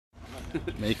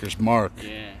Maker's Mark.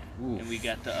 Yeah. Ooh. And we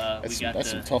got the That's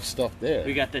some tough stuff there.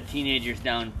 we got the teenagers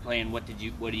down playing what do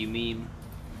you mean?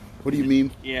 What do you mean?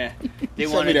 Yeah. They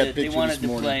sent me that wanted picture to this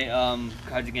morning. play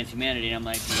Cards Against Humanity, and I'm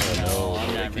like, no, I'm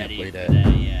I not can't ready play for that.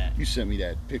 that. Yeah. You sent me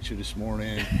that picture this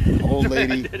morning. The old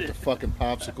lady with the fucking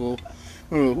popsicle.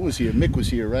 Who was here? Mick was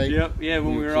here, right? Yep. Yeah.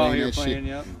 When we were all here that playing. shit.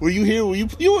 Yep. Were you here?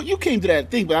 You came to that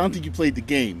thing, but I don't think you played the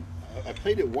game. I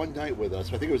played it one night with us.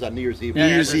 I think it was on New Year's Eve. Yeah,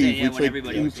 New Year's that's what I'm Eve. saying, when We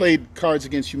everybody played, we was played Cards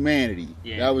Against Humanity.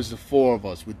 Yeah. That was the four of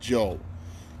us with Joe.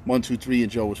 1, 2, 3,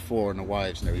 and Joe was 4, and the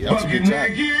wives and everything. That was a good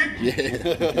time.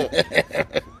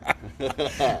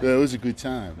 Yeah. It was a good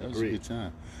time. That was a good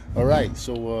time. All right,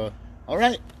 so all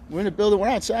right, we're in the building. We're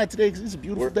outside today because it's a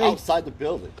beautiful day. Outside the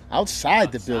building.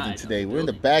 Outside the building today. We're in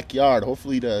the backyard.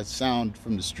 Hopefully, the sound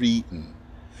from the street and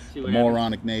the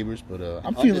moronic neighbors. But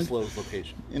I'm feeling undisclosed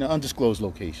location. In an undisclosed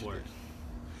location.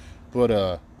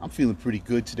 But I'm feeling pretty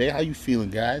good today. How you feeling,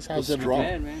 guys? How's everything? Strong.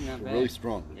 Bad, man, not bad. Really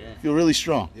strong. Yeah. Feel really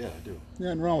strong. Yeah, I do.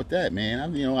 Nothing wrong with that, man.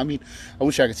 I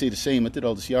wish I could say the same. I did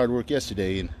all this yard work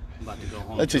yesterday, and I'm about to go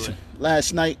home. let's tell you,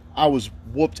 last night I was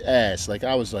whooped ass. Like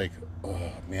I was like, oh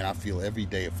man, I feel every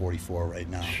day at 44 right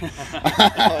now.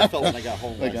 I felt when I got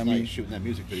home Like, last I mean- night shooting that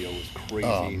music video. It was crazy.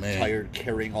 Oh, man. Tired,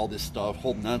 carrying all this stuff,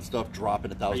 holding on stuff,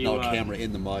 dropping a $1,000 camera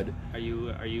in the mud. Are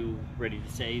you ready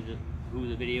to say who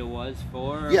the video was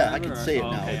for? Yeah, I can say it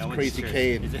now. Okay, It's Crazy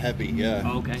K and Heavy. Yeah.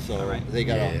 Oh, okay. So all right. they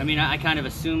got. I mean, I kind of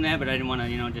assumed that, but I didn't want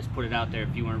to, just put it out there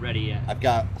if you weren't ready yet. I've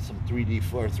got some 3D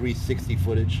or 360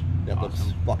 footage that looks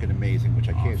Awesome. fucking amazing, which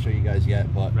I can't show you guys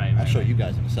yet, but I'll show you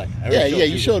guys in a second. I already Yeah,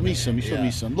 you showed me this, some. You man. showed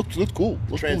me some. Looked cool.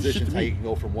 Looked Transitions cool how you can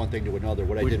go from one thing to another.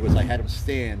 What I did was I had them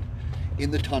stand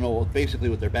in the tunnel, basically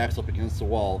with their backs up against the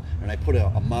wall, and I put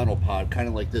a monopod kind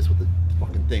of like this with the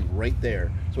fucking thing right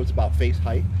there, so it's about face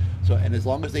height. So, and as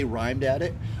long as they rhymed at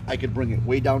it, I could bring it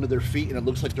way down to their feet, and it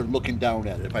looks like they're looking down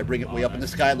at it. If I bring it way up in the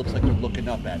sky, it looks like they're looking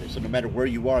up at it. So no matter where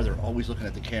you are, they're always looking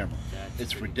at the camera.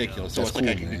 It's ridiculous. So That's it's like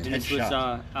I cool, can man. do 10 And this was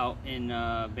shots. out in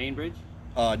Bainbridge?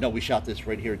 No, we shot this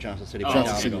right here in Johnson City. Oh,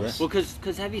 Johnson okay. City, right? Well,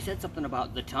 because Heavy said something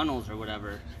about the tunnels or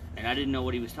whatever, and I didn't know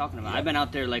what he was talking about. I've been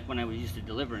out there like when I used to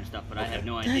deliver and stuff, but I had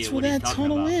no idea That's what where he's that talking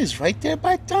tunnel about. is, right there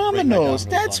by Right by Domino's.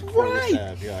 That's on Corliss right.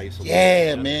 Ave. Yeah, I used to live Yeah,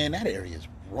 there. man, that area is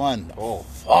run the Oh,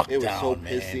 fuck it was down, so man.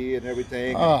 pissy and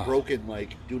everything. Ah. Broken,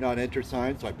 like, do not enter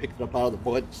sign. So I picked it up out of the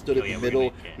mud, stood Oh, in yeah, the we middle.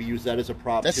 make it. We used that as a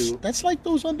prop, too. That's like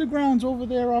those undergrounds over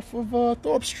there off of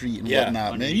Thorpe Street and Yeah. whatnot,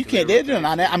 man. Underneath You the can't. railroad They're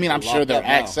not. I mean, I'm They're sure locked they're up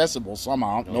now. accessible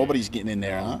somehow. Nobody's getting in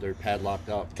there, huh? They're padlocked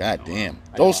up. God damn.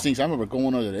 I Those know. things. I remember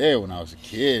going under there when I was a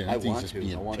kid. And I things want just to.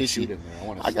 being I want to shoot pissy. in there. I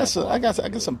want to I got snap some. a I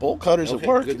lot. got some bolt cutters Okay, at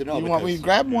work. good to know, You want me to because,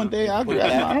 grab one day? I'll put it grab.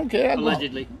 back. I don't care. I'll go.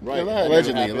 Allegedly. Right. Yeah, That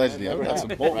allegedly, never allegedly. happened. I've got That some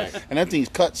never bolt, happened. and that thing's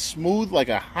cut smooth like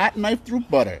a hot knife through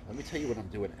butter. Let me tell you what I'm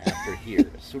doing after here.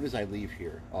 As soon as I leave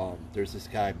here, there's this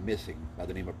guy missing by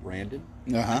the name of Brandon.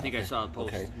 Uh-huh. I think I saw a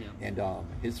post. Okay. Yeah. And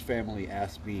his family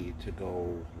asked me to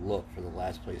go look for the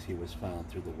last place he was found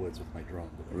through the woods with my drone.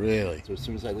 Really? So as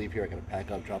soon as I leave here, I got to pack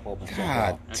up, drop all my stuff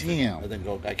God off, damn. and then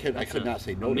go. I could not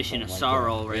say no to mission something of like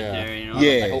sorrow that. right Yeah. there, you know?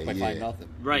 Yeah. I hope I yeah. find nothing.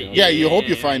 Right. know? Yeah, you hope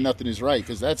you yeah. find nothing is right,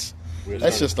 because that's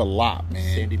just a lot,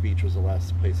 man. Sandy Beach was the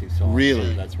last place he saw.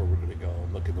 Really? So that's where we're gonna go.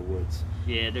 Look in the woods.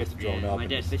 Yeah, there's Put the drone up my and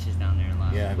dad just- fishes down there a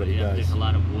lot. Yeah, but he does. There's a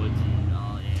lot of woods and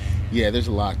all. Yeah, there's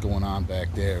a lot going on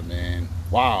back there, man.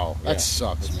 Wow, that Yeah,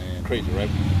 sucks, it's man. Crazy, right?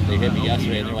 They hit me hope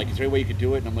yesterday, you and they're know. like, "Is there any way you could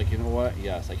do it?" And I'm like, "You know what?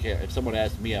 Yes, I can." If someone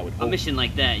asked me, I would. A Hope. mission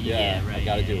like that, yeah, right. I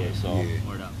got to do it. So Yeah.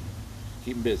 Word up.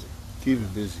 keep them busy. Keep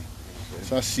it busy.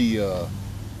 So I see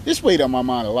this weighed on my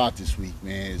mind a lot this week,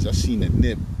 man. Is I seen that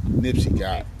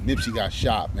Nipsey got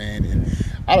shot, man, and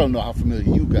I don't know how familiar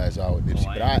you guys are with Nipsey,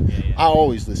 but I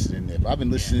always listen to Nip. I've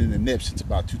been listening to Nip since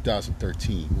about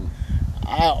 2013.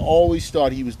 I always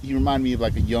thought he reminded me of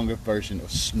like a younger version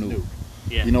of Snoop.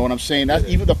 Yeah. You know what I'm saying? That's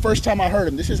even the first time I heard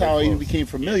him. This is how I even close. became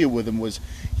familiar with him. Was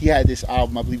he had this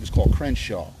album? I believe it was called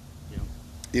Crenshaw. Yeah.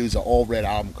 It was an all red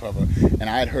album cover, and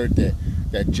I had heard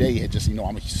that Jay had just,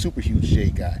 I'm a super huge Jay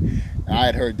guy, and I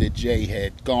had heard that Jay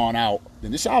had gone out.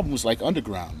 And this album was like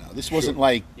underground now. This wasn't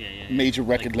like major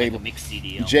record label. Like a mixed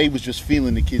CD album. Jay was just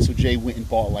feeling the kid, so Jay went and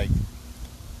bought like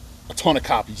a ton of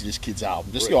copies of this kid's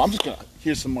album. Just I'm just gonna,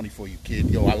 here's some money for you, kid.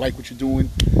 Yo, I like what you're doing.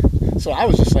 So I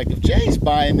was just like, if Jay's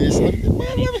buying this, let me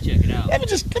check it out. Let me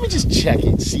just check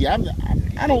it. See, I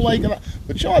don't like it,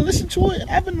 but yo, I listened to it, and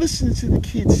I've been listening to the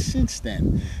kid since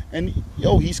then. And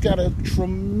yo, he's got a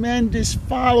tremendous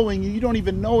following, and you don't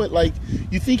even know it. Like,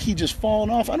 you think he just fallen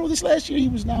off. I know this last year he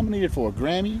was nominated for a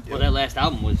Grammy. Well, that last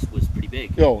album was pretty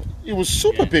big. Yo, it was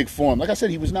super big for him. Like I said,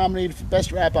 he was nominated for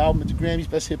Best Rap Album at the Grammys,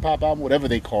 Best Hip Hop Album, whatever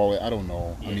they call it. I don't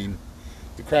know. Yeah. I mean,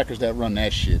 the crackers that run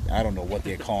that shit, I don't know what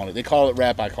they're calling it. They call it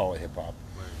rap, I call it hip hop.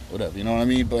 whatever. You know what I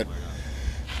mean? But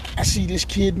I see this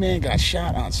kid, man, got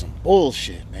shot on some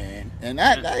bullshit, man, and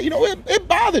that you know, it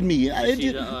bothered me. You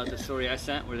see the story I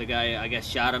sent where the guy, I guess,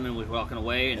 shot him and was walking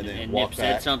away, and Nip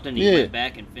said something. He went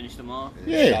back and finished him off.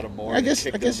 Yeah, shot him more. I guess.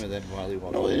 Him, and then while he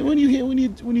walked away. When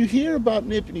you hear about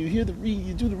Nip and you hear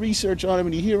you do the research on him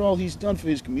and you hear all he's done for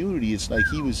his community, it's like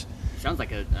he was. Sounds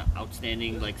like an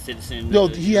outstanding citizen. No,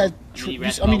 he had. You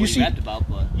see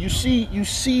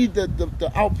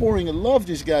the outpouring of love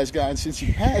this guy's gotten since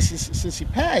he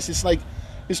passed. It's like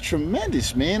it's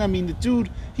tremendous, man. I mean, the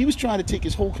dude, he was trying to take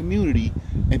his whole community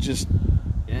and just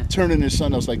turn into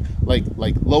something else.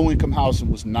 Like low income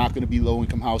housing was not going to be low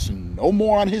income housing no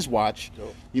more on his watch.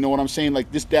 Nope. You know what I'm saying?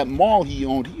 Like that mall he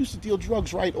owned, he used to deal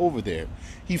drugs right over there.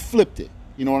 He flipped it.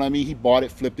 You know what I mean? He bought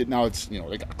it, flipped it. Now it's, they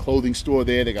got a clothing store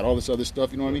there. They got all this other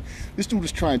stuff. You know what I mean? This dude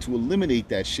is trying to eliminate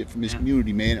that shit from his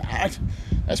community, man.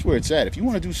 That's where it's at. If you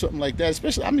want to do something like that,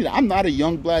 especially, I mean, I'm not a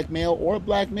young black male or a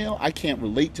black male. I can't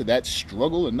relate to that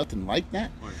struggle or nothing like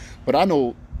that. But I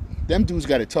know them dudes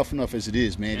got it tough enough as it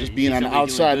is, man. Just being on the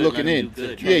outside looking in.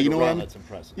 Yeah, you know what I mean? That's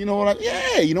impressive. You know what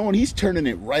and he's turning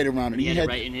it right around. And he had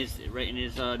right in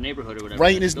his neighborhood or whatever.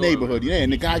 Right in his neighborhood, yeah.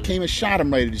 And the guy came and shot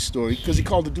him right at his store because he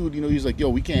called the dude. He was like, "Yo,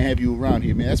 we can't have you around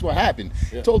here, man." That's what happened.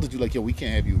 Yeah. He told the dude like, "Yo, we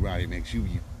can't have you around here, man. 'Cause you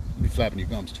be flapping your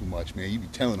gums too much, man. You be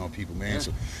telling on people, man." Yeah.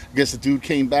 So I guess the dude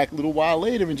came back a little while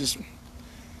later and just.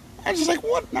 I was just like,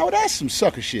 what? Now that's some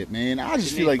sucker shit, man. I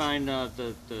just feel like find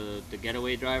the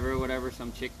getaway driver or whatever,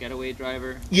 some chick getaway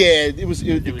driver. Yeah, it was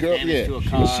the girl. Yeah,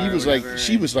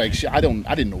 she was like, I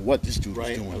didn't know what this dude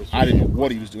was doing. I didn't know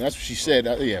what he was doing. That's what she said.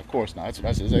 Yeah, of course not. That's what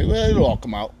I said. Like, well, it'll all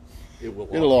come out.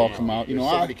 It'll all come out. There's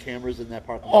so many cameras in that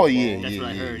parking lot. Oh yeah, that's what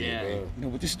I heard. Yeah.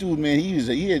 But this dude, man,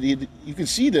 you can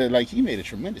see he made a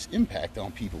tremendous impact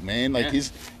on people, man. Like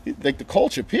the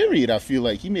culture. Period. I feel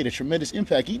like he made a tremendous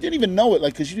impact. He didn't even know it,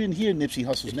 like, because you didn't hear Nipsey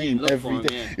Hussle's name every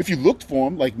day. If you looked for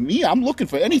him, like me, I'm looking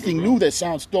for anything new that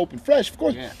sounds dope and fresh, of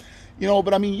course. Yeah.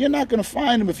 But I mean, you're not gonna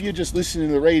find him if you're just listening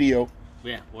to the radio.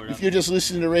 Yeah, if you're just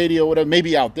listening to radio, whatever,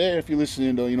 maybe out there. If you're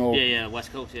listening to,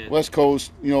 West Coast, West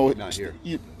Coast, not here.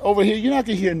 Over here, you're not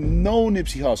gonna hear no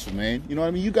Nipsey Hussle, man. You know what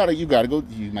I mean? You gotta go.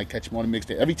 You might catch him on a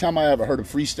mixtape. Every time I ever heard him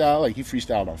freestyle, like he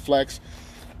freestyled on Flex,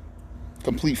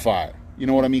 complete fire. You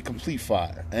know what I mean? Complete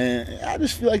fire. And I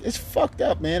just feel like it's fucked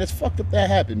up, man. It's fucked up that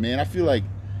happened, man. I feel like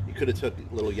you could have took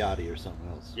Little Yachty or something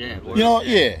else. Yeah,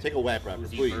 take a whack rapper,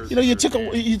 please. You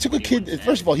took a kid.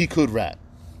 First of all, he could rap.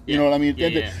 You know what I mean?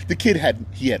 The kid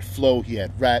had flow, he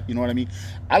had rap, you know what I mean?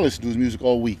 I listen to his music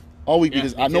all week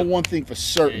because I know one thing for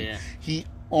certain. He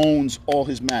owns all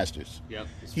his masters. Yep.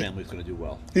 His family's going to do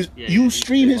well. You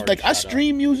stream his, like, I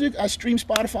stream music, I stream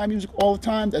Spotify music all the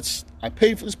time. I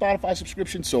pay for the Spotify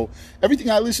subscription, so everything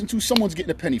I listen to, someone's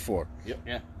getting a penny for. Yep.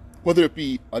 Yeah. Whether it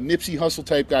be a Nipsey Hussle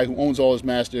type guy who owns all his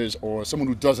masters or someone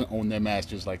who doesn't own their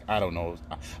masters, like, I don't know.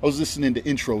 I was listening to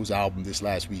Intro's album this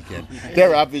last weekend.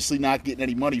 They're obviously not getting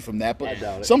any money from that,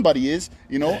 but somebody is,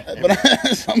 but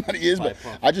somebody is. But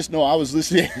I just know I was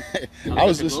listening. I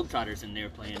was listening. Globetrotters in there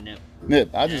playing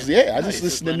Nip. I just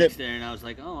listened to Nip. There and I was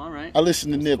like, oh, all right. I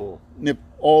listened to Nip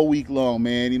all week long,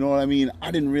 man. You know what I mean?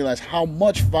 I didn't realize how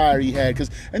much fire he had.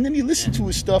 And then you listen to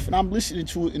his stuff, and I'm listening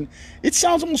to it, and it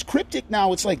sounds almost cryptic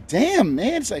now. It's like, damn,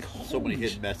 man. It's like, so many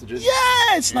hidden messages.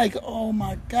 Yeah, it's like, oh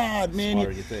my God, man.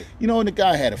 And the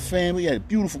guy had a family, he had a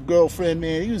beautiful girlfriend,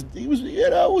 man. He was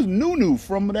Nunu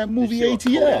from that movie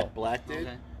ATL. Kodak Black did?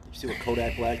 Okay. You see what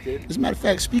Kodak Black did? As a matter of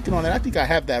fact, speaking on that, I think I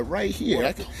have that right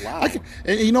here. Wow.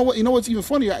 And you know what? You know what's even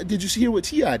funny? Did you hear what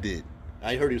T.I. did?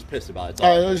 I heard he was pissed about it.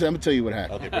 All right, listen, I'm going to tell you what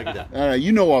happened. Okay, break it down. All right,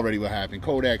 you know already what happened.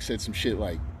 Kodak said some shit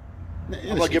like...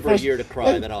 I'm going to give her a year to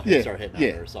cry, then I'll start hitting on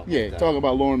her or something like that. Talk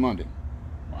about Lauren London.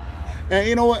 Wow. And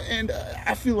you know what? And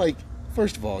I feel like,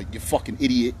 first of all, you fucking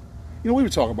idiot. We were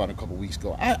talking about it a couple weeks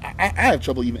ago. I have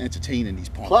trouble even entertaining these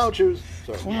punks. Clown shoes.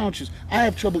 I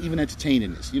have trouble even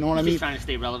entertaining this. You know what I mean? Just trying to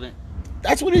stay relevant.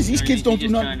 That's what it is. These kids don't do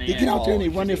nothing. They get out there and they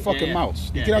run their fucking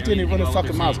mouths. They get out there and they run their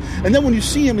fucking mouths. And then when you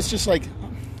see them, it's just like...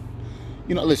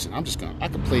 listen, I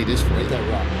can play this for you.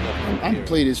 I can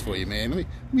play this for you, man. Let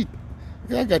me.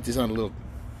 I got this on a little.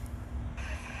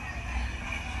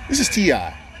 This is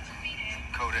T.I.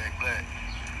 Kodak Black.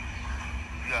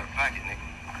 You got a pocket, nigga.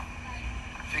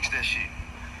 Fix that shit.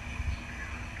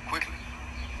 Quickly.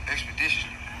 Expeditiously.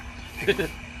 Nigga.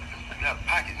 You got a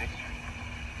pocket, nigga.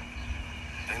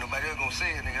 Ain't nobody else gonna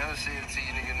say it, nigga. I done say it to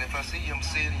you, nigga. And if I see you, I'ma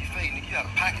say it in your face, nigga. You got a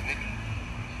pocket, nigga.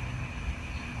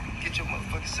 Get your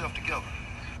motherfucking self together.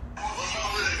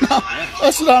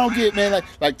 That's what I don't get, man.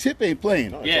 Like Tip ain't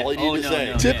playing. That's all you need to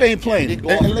say. Tip ain't playing. He didn't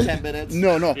go on for 10 minutes.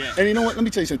 No. Yeah. And you know what? Let me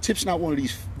tell you something. Tip's not one of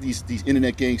these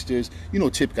internet gangsters. You know,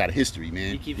 Tip got a history,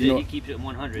 man. He keeps it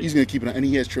 100. He's gonna keep it, and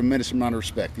he has tremendous amount of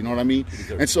respect. You know what I mean?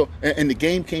 And so, and the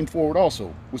game came forward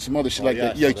also with some other shit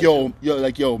that.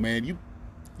 Yo, man, you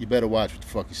better watch what the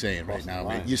fuck you're saying right now,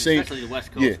 man. You're saying, especially the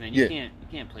West Coast, man. You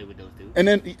can't play with those dudes. And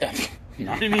then, you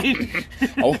know what I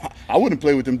mean? I wouldn't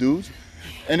play with them dudes.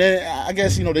 And then I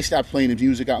guess they stopped playing the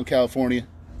music out in California.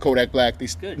 Kodak Black.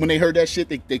 When they heard that shit,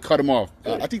 they cut him off.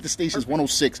 I think the station's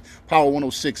 106, Power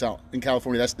 106 out in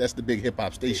California. That's the big hip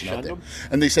hop station out there.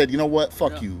 And they said, you know what?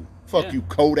 Fuck you,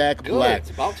 Kodak Black.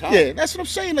 It's about time. Yeah, that's what I'm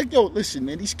saying. Like, yo, listen,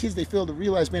 man, these kids, they fail to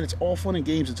realize, man, it's all fun and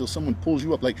games until someone pulls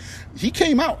you up. Like, he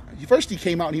came out and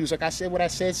he was like, I said what I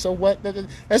said, so what?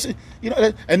 That's it,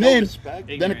 And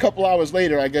then a couple hours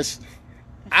later, I guess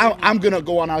I'm gonna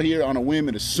go on out here on a whim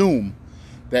and assume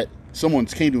that someone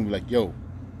came to him like, yo,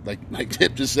 like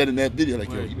Tip just said in that video, like,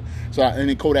 yo. So and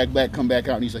then Kodak Black come back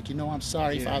out and he's like, I'm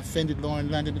sorry if I offended Lauren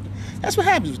London. That's what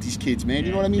happens with these kids, man.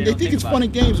 You know what I mean? They think it's fun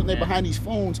and games when they're behind these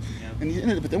phones and the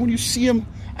internet. But then when you see them,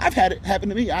 I've had it happen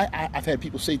to me. I've had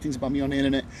people say things about me on the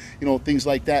internet, things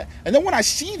like that. And then when I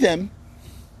see them,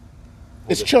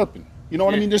 it's chirping. You know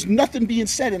what I mean? There's nothing being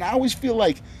said, and I always feel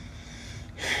like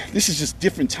this is just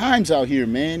different times out here,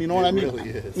 man. You know what I mean? Really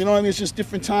is. You know what I mean? It's just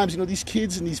different times. These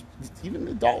kids and even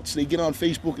adults, they get on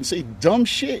Facebook and say dumb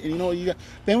shit. And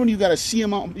then when you got to see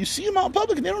them out, you see them out in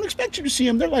public, and they don't expect you to see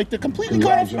them. They're completely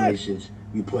caught off guard.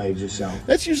 You played yourself.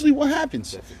 That's usually what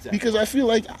happens. Exactly because I feel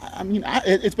like,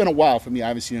 it's been a while for me. I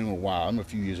haven't seen it in a while. I remember a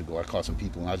few years ago, I caught some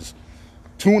people, and I just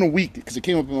 2 in a week because it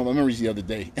came up in my memories the other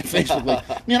day. And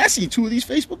Facebook, man, I seen 2 of these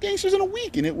Facebook gangsters in a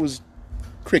week, and it was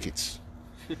crickets.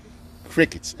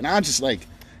 And I'm just like,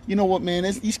 you know what, man?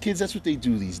 These kids, that's what they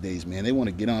do these days, man. They want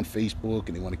to get on Facebook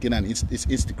and they want to get on it's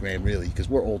Instagram, really, because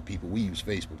we're old people. We use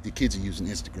Facebook. The kids are using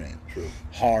Instagram. True.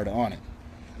 Hard on it.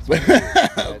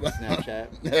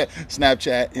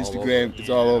 Snapchat, Instagram, it's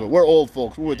all over. We're old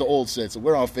folks. We're with the old set, so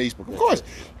we're on Facebook. Of course,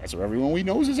 that's where everyone we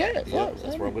know is at. Yeah,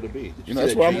 that's where I'm going to be. Did you see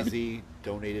that's that where Jay-Z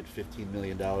donated $15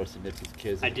 million to Nipsey's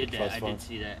kids? I did that. I did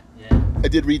see that. Yeah. I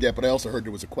did read that, but I also heard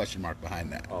there was a question mark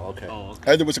behind that. Oh, okay. I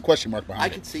heard there was a question mark behind it. I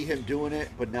could see him doing it,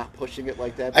 but not pushing it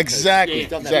like that. Exactly. He's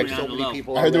done that with so many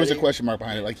people I heard there was a already. question mark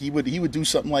behind it. Like he would do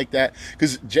something like that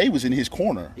because Jay was in his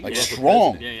corner, like Yeah.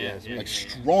 strong, Yeah.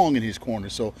 strong in his corner.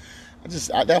 So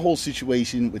that whole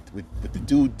situation with the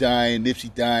dude dying,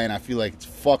 Nipsey dying, I feel like it's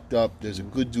fucked up. There's a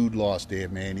good dude lost there,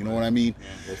 man. You know what I mean?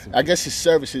 Yeah, I guess his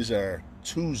services are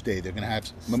Tuesday. They're gonna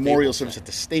have memorial service at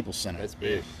the Staples Center. That's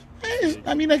big.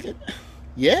 I mean,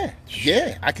 yeah,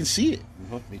 I can see it.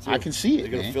 Me too. I can see it. They're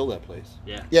going to man. fill that place.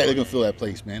 Yeah, they're gonna fill that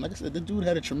place, man. Like I said, the dude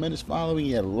had a tremendous following.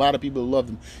 He had a lot of people who loved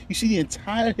him. You see, the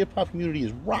entire hip hop community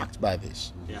is rocked by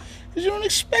this. Yeah. Because you don't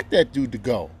expect that dude to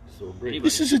go. So agree.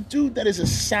 This is a dude that is a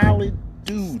solid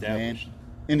dude, man.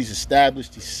 And he's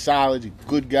established. He's solid. He's a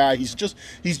good guy. He's just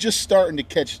starting to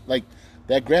catch, like,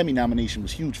 that Grammy nomination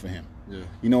was huge for him. Yeah.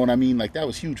 You know what I mean? Like, that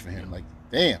was huge for him. Like,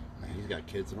 damn. He's got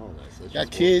kids and all that. So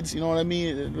Got kids, you know what I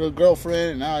mean? A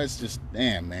girlfriend, and now it's just,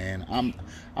 damn, man.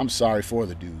 I'm sorry for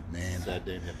the dude, man. Sad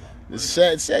day in hip hop. It's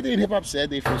sad day in hip hop, sad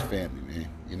day for his family, man.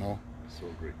 You know. So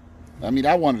agree. I mean,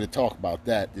 I wanted to talk about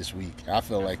that this week. I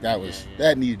felt like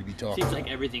that needed to be talked about. Seems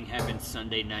like everything happened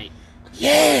Sunday night.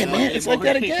 Yeah, man, it's like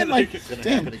that again. Like,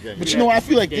 damn. But you know, I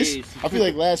feel like Days. I feel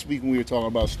like last week when we were talking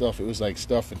about stuff, it was like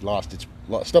stuff had lost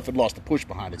the push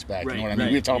behind its back. You know what I mean?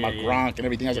 We were talking about Gronk and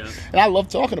everything else, and I love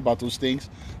talking about those things.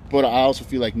 But I also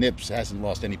feel like Nips hasn't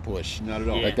lost any push. Not at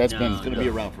all. Like that's been It's going to be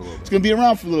around for a little bit. It's going to be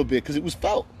around for a little bit because it was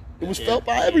felt. It was felt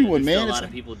by everyone, There's man. Still a lot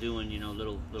of people doing,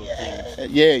 little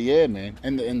things. Yeah, man.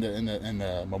 And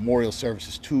the memorial service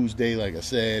is Tuesday, like I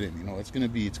said, and it's gonna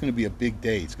be a big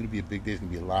day. It's gonna be a big day. It's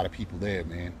gonna be a lot of people there,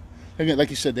 man. Like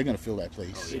you said, they're gonna fill that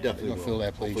place. They definitely gonna fill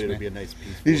that place. Hopefully man. it'll be a nice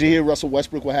piece. Did you hear Russell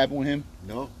Westbrook? What happened with him?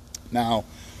 No. Now,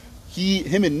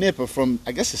 him and Nip are from,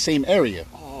 I guess, the same area.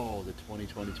 Oh, the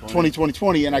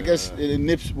 2020, and I guess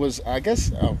Nips was,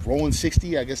 Rolling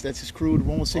 60. I guess that's his crew, the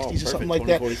Rolling 60s or something like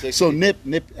that. 2040,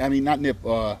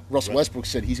 So Russell Westbrook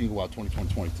said he's gonna go out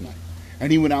 2020 tonight,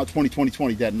 and he went out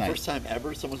 2020 that night. First time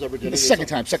ever someone's ever done it. The second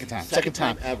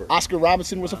time ever. Oscar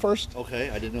Robinson was the first. Okay,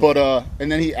 I didn't know. But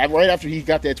and then he right after he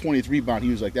got that 20th rebound, he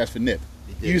was like, "That's for Nip."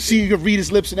 You could read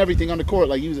his lips and everything on the court,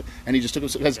 like and he just took him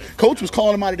because coach was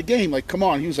calling him out of the game, like, "Come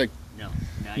on," he was like,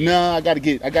 "No, I gotta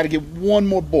get one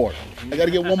more board. I gotta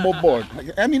get one more board."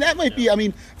 I mean, that might be. I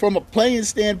mean, from a playing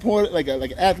standpoint, like an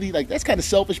athlete, like that's kind of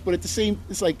selfish, but at the same,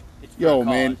 it's like, yo,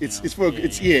 man, it's for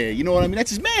you know what I mean?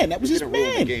 That's his man. That was his man.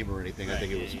 man. Game or anything? I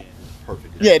think it was.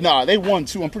 perfect. Yeah, no, they won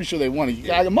too. I'm pretty sure they won. A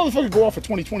motherfucker go off for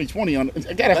 2020 on.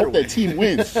 I gotta hope that team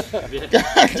wins. God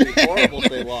damn. Horrible if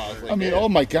they lost. Like, I mean, oh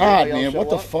my God, man, what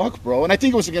the up? fuck, bro? And I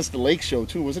think it was against the Lake Show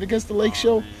too. Was it against the Lake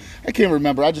Show? Man. I can't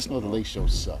remember. I just know the Lake Show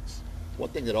sucks. One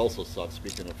thing that also sucks,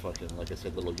 speaking of fucking, like I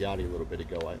said, Little Yachty a little bit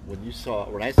ago,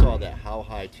 when I saw that How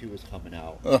High 2 is coming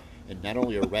out, and not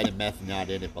only are Red and Meth not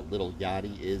in it, but Little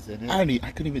Yachty is in it.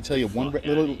 I couldn't even tell you one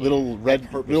Yachty. little red.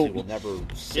 Purposely will never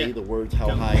say the words How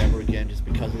High ever again just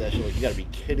because of that shit. Like, you gotta be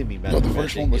kidding me, man. No, the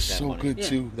first one was so good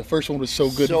too. The first one was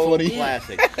so good So and funny.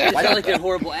 classic. It's not like they're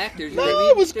horrible actors. You know No, what I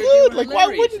mean? it was They're good. Like, why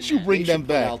hilarious wouldn't in you that. bring They them should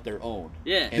put back? out their own.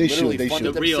 Yeah. And They should, literally they funded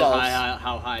should. The real themselves.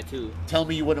 how high too. Tell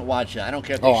me you wouldn't watch it. I don't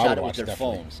care if Oh, they I shot would it with watch their it,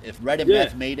 definitely. phones. If Red and Yeah.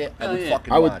 Meth made it, I Oh, would yeah.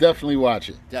 fucking I would watch definitely watch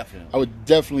it. it. Definitely. I would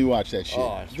definitely watch that shit.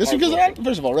 Oh, it's Just because, heartbreaking.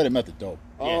 first of all, Red and Meth are dope.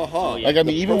 Uh-huh. Yeah. Like, I mean,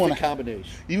 The even when perfect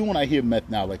combination. I hear Meth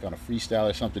now, like on a freestyle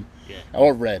or something, Yeah.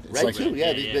 or Red, it's Red like, too,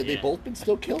 yeah. Yeah, They yeah. both been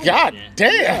still killing. God Yeah.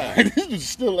 damn, this is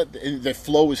still the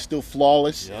flow is still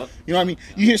flawless. Yep. You know what I mean?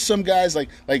 You hear some guys like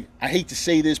I hate to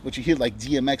say this, but you hear like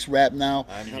DMX rap now.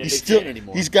 I'm not a He's big still fan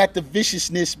anymore. he's got the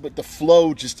viciousness, but the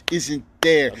flow just isn't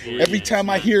there. Yeah, Every yeah, time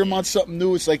I it's hear not. him on something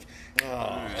new, it's like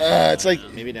it's like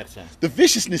Maybe next time. the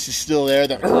viciousness is still there.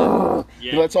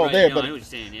 You know, it's all right, there, no, but I know what you're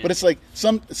saying, yeah. but it's like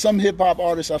some hip hop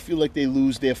artists, I feel like they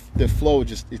lose their flow.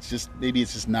 It's just maybe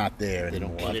it's just not there They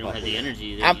don't anymore. want They don't have the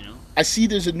energy that, I'm- you know. I see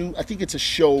there's a new. I think it's a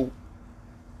show.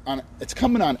 It's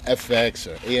coming on FX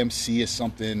or AMC or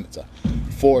something. It's a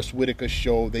Forrest Whitaker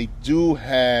show. They do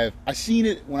have. I seen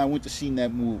it when I went to see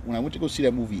that movie. When I went to go see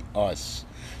that movie, Us.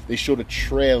 They showed a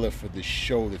trailer for this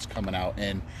show that's coming out,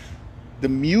 and the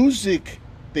music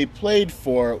they played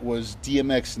for it was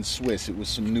DMX and Swiss. It was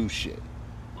some new shit.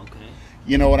 Okay.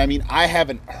 You know what I mean? I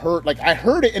haven't heard, like, I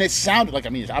heard it and it sounded like, I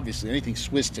mean, obviously anything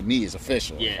Swiss to me is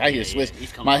official. Yeah, Like, I hear yeah, Swiss, yeah.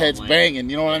 He's come my a long head's way. banging,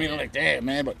 you know what I mean? Yeah. I'm like, damn,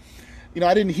 man. But, you know,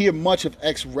 I didn't hear much of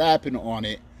X rapping on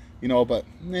it, you know, but,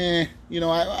 you know,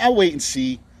 I'll wait and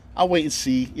see. I'll wait and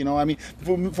see, you know what I mean?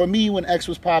 For me, when X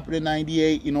was popping in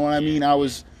 98, you know what I mean? I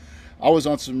was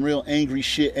on some real angry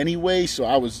shit anyway, so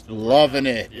I was loving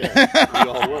it. We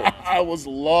all were. I was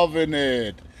loving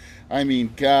it. I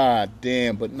mean, god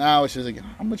damn. But now it's just like,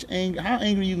 how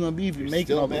angry you gonna be if you're making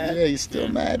still all mad? that? Yeah, you're still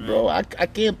mad, bro. I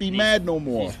can't be mad no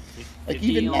more. Like, 50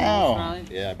 even almost, now.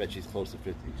 probably. Yeah, I bet she's close to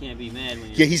 50. You can't be mad when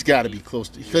you're Yeah, he's got to be close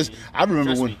to, because I remember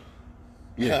Trust when. me.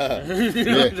 Yeah,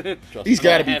 Trust he's me.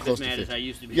 got to I'm be not half close as to mad 50. as I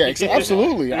used to be. Yeah,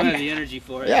 absolutely. I don't I'm- have the energy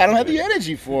for it. Yeah, I don't have the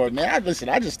energy for it, man. I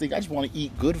just want to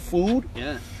eat good food,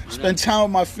 Yeah. spend time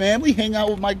with my family, hang out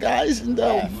with my guys, and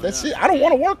that's doubt. it. I don't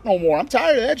want to work no more. I'm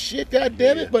tired of that shit. God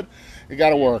damn it! But it got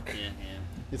to work. Yeah, yeah.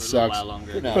 It For a sucks. little while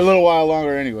longer. For now. For a little while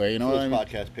longer, anyway. You know So what I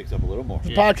this mean? podcast picks up a little more.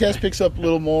 The Yeah. podcast picks up a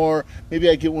little more. Maybe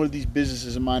I get one of these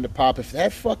businesses of mine to pop. If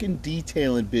that fucking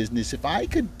detailing business, if I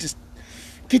could just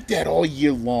get that all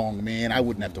year long, man, I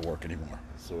wouldn't have to work anymore.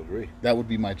 So agree. That would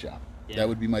be my job. Yeah. That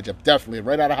would be my job. Definitely.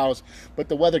 Right out of house. But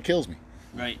the weather kills me.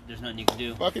 Right. There's nothing you can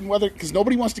do. Fucking weather. Because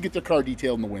nobody wants to get their car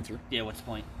detailed in the winter. Yeah. What's the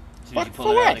point? As soon Fuck, as you pull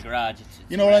for it out what? of the garage, it's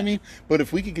You know what I wrapped. mean? But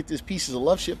if we could get this Pieces of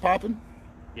Love shit popping,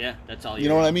 Yeah, that's all. you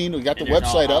know what I mean? We got the And there's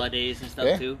all website up. holidays and stuff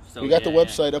Yeah. too. So We got the yeah,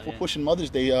 website yeah, up. We're yeah. pushing Mother's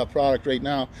Day product right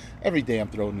now. Every day I'm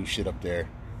throwing new shit up there.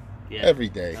 Yeah. Every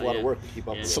day. It's a lot of work to keep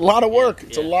up Yeah. with It's it. a lot of work. Yeah,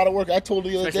 It's a yeah. lot of work. I told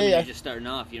you the other Especially day. when you're just starting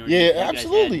off, you know. Yeah, you guys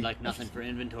absolutely. Had, like nothing for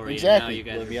inventory. Exactly. And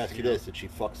now you guys Let me are, ask you this: did she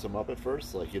fuck some up at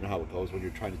first? Like, you know how it goes when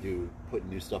you're trying to put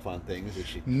new stuff on things. Did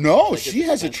she? No, Like, she it's has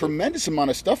a expensive. tremendous amount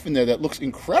of stuff in there that looks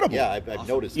incredible. Yeah, I've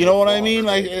noticed. You know what I It's mean?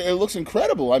 all Like, great. it looks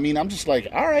incredible. I mean, I'm just like,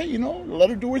 all right, you know, let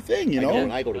her do her thing, you I know know?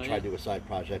 when I go to Oh, try yeah. to do a side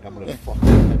project, I'm gonna fuck the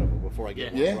head of them before I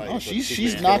get Yeah, one right. no, But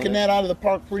she's been knocking killing that it. out of the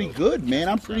park pretty good, man.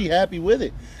 I'm pretty happy with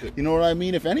it. You know what I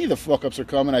mean? If any of the fuck ups are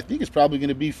coming, I think it's probably going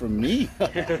to be from me.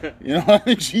 You know what I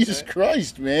mean? Jesus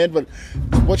Christ, man. But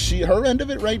her end of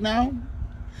it right now,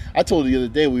 I told her the other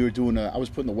day I was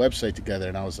putting the website together,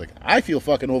 and I was like, I feel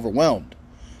fucking overwhelmed.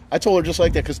 I told her just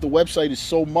like that because the website is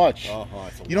so much. It's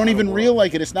a You don't lot even of work.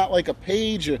 realize it. It's not like a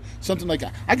page or something like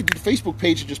that. I could do the Facebook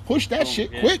page and just push that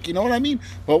shit yeah. quick. You know what I mean?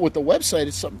 But with the website,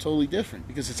 it's something totally different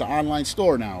because it's an online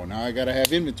store now. Now I got to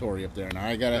have inventory up there. Now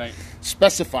I got to Right.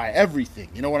 specify everything.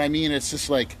 You know what I mean? It's just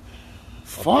like,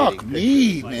 fuck Updating me,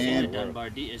 pictures, Like, man. Dunbar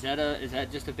is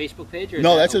that just a Facebook page or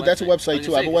No, is that's a website, I was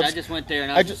too. gonna I have a say, 'cause webs- I just went there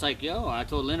and I I was ju- just like, yo, I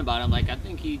told Lynn about it. I'm like, I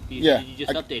think you Yeah,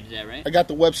 just updated that, right? I got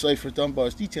the website for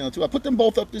Dunbar's Detailing too. I put them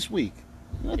both up this week.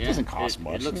 It Yeah, doesn't cost it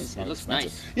much. looks- It's it not looks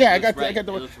expensive. nice. Yeah, It I got looks right. the. It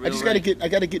looks I just real got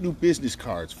to right. get new business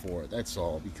cards for it. That's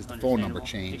all because the phone number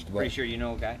Understandable. changed. Pretty But sure you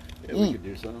know a guy. Yeah, we could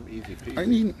do something easy peasy. I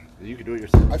mean, you could do it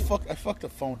yourself. I fucked the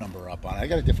phone number up on it. I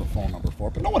got a different phone number for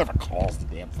it, but no one ever calls the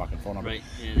damn fucking phone number. Right.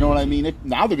 Yeah, You know what I mean?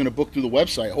 Now they're going to book through the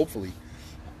website, hopefully.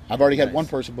 I've already had Nice. one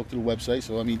person book through the website,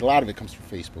 so I mean, a lot of it comes from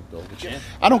Facebook, though. Which Yeah.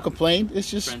 I don't complain. It's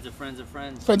just Friends of friends of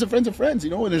friends. friends of friends of friends, you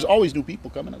know. And there's always new people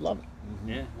coming. I love it.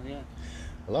 Yeah, yeah.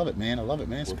 I love it, man. I love it,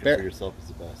 man. It's Working fair. for yourself is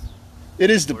the best. It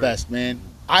is the Word. best, man.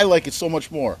 I like it so much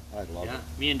more. I love Yeah, it.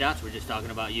 me and Dots were just talking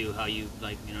about you, how you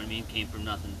like, you know what I mean, came from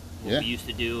nothing. What Yeah. we used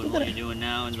to do and Don't what gotta- you're doing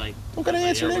now, and like. Don't gotta like,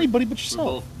 answer to we're- anybody but We're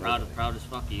yourself. both proud as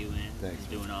fuck of you, man. Thanks.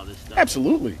 Just doing all this stuff.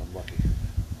 Absolutely. I'm lucky.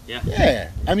 Yeah. Yeah.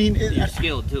 I mean, You're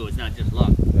skilled too. It's not just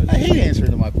luck. I hate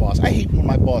answering to my boss. I hate when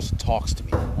my boss talks to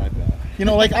me. My bad. You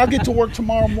know, like I'll get to work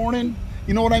tomorrow morning.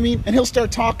 You know what I mean? And he'll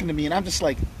start talking to me, and I'm just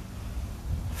like,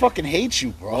 fucking hate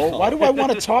you, bro. Why do I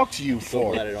want to talk to you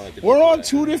for? glad I don't have to We're do on that.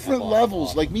 two different I'm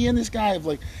levels. off. Like me and this guy have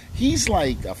like, he's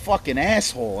like a fucking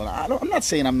asshole, and I'm not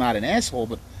saying I'm not an asshole,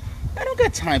 but I don't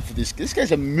got time for this. This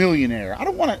guy's a millionaire. I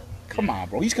don't want to. Come on,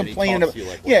 bro. He's And he complaining. talks About, to you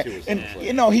like yeah, one, too, or and something.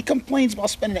 you know he complains about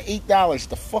spending $8 at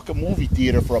the fucking movie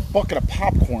theater for a bucket of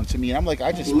popcorn to me, and I'm like,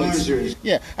 I just spent,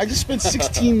 yeah, I just spent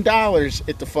 $16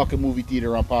 at the fucking movie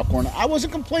theater on popcorn. I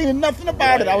wasn't complaining nothing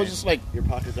about it. I was just like, Your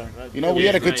pockets aren't right. you know, we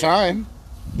had a good Right. time.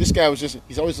 This guy was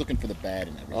just—he's always looking for the bad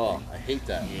in everything. Oh, I hate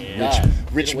that. Yeah. God,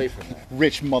 Rich, get away from that.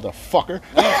 rich motherfucker.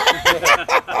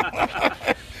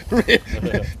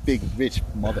 Big rich So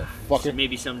motherfucker.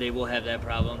 maybe someday we'll have that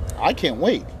problem. I can't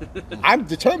wait. I'm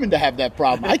determined to have that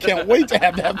problem. I can't wait to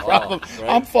have that problem. right.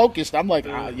 I'm focused. I'm like,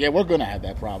 yeah, we're gonna have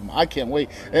that problem. I can't wait.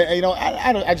 You know,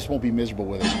 I just won't be miserable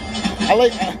with it.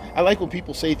 I like when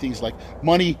people say things like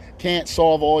money can't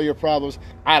solve all your problems.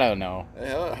 I don't know.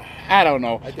 I don't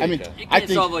know. I think I mean, so. It I can't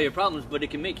think solve all your problems, but it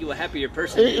can make you a happier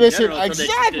person. Hey, in listen, general, so that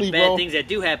exactly, the bad bro. things that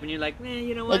do happen, you're like, man,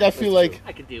 you know what? like I feel like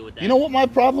I could deal with that. you know what my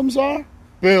problems are?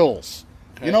 Bills.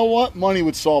 You know what? Money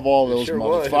would solve all those sure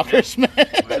would. motherfuckers,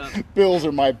 Why man. not? Bills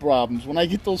are my problems. When I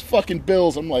get those fucking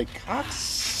bills, I'm like,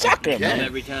 cocksucker, Yeah. man.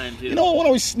 Every time too. You know what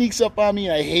always sneaks up on me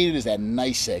and I hate it is that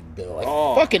nice egg bill. I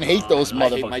Oh. fucking hate those I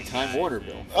hate motherfuckers. my Time Warner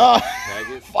bill.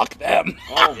 Faggot. Fuck them.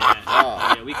 Oh my Yeah,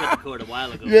 god. yeah, we cut the cord a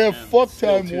while ago. Yeah, with them. fuck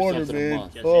Still Time 2 Warner, cents a man.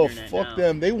 month. Just Oh, internet fuck now.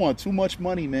 them. They want too much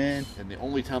money, man. And the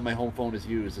only time my home phone is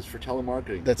used is for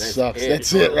telemarketing. That That's sucks. it.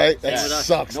 That's it, right? That Same with us.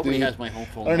 sucks, Nobody dude. has my home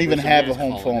phone. I don't even number, so have a no one's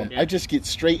home calling phone. it. I just get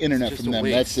straight internet It's just from a them.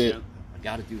 waste. That's it. Yep. I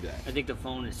gotta do that. I think the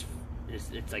phone is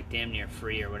it's like damn near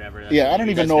free or whatever. Yeah, I don't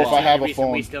even know if I have a reason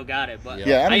phone. We still got it, but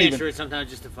Yeah, I don't I even- answer it sometimes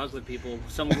just to fuck with people.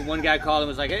 One guy called and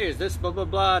was like, "Hey, is this blah blah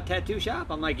blah tattoo shop?"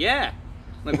 I'm like, "Yeah."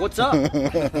 I'm like, "What's up?"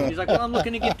 He's like, "Well, I'm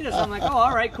looking to get this." I'm like, "Oh,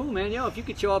 all right, cool, man. Yo, if you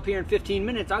could show up here in 15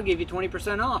 minutes, I'll give you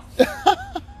 20% off."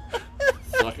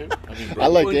 Sucker. I mean, I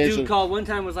like One the dude answer. called one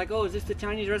time and was like, "Oh, is this the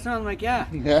Chinese restaurant?" I'm like, "Yeah."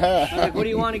 I was Yeah. like, "What do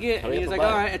you want to get?" And Hurry he up was and like,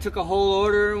 buy "All it." right." I took a whole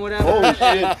order and whatever. Holy shit.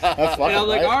 That's And fucking I was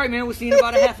like, right. all right, man, we'll see you in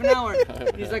about a half an hour.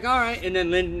 He's like, all right. And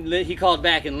then Lynn he called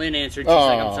back and Lynn answered. She's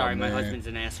like, I'm Oh, sorry, my man. husband's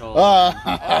an asshole.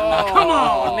 Come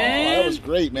on, man. That was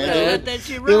great, man. Yeah, They, let that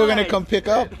shit they were gonna ride. come pick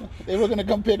up. They were gonna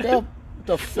come pick up.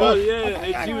 The fuck? Oh, yeah.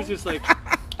 And she was just like,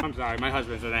 I'm sorry, my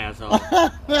husband's an asshole. I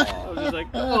was just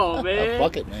like, come on, man.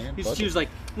 Fuck it, man. Fuck She it. was like,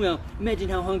 well, imagine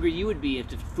how hungry you would be if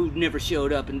the food never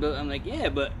showed up. And I'm like, yeah,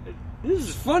 but this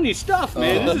is funny stuff,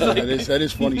 man. This is like, that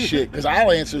is funny shit. Because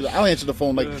I'll answer the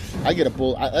phone like I get a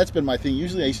bull. That's been my thing.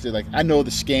 Usually I used to I know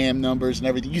the scam numbers and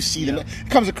everything. You see them. It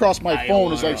comes across my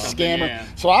phone as like or something, scammer. yeah.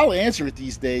 So I'll answer it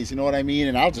these days. You know what I mean?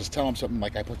 And I'll just tell them something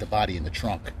like I put the body in the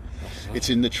trunk. It's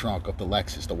in the trunk of the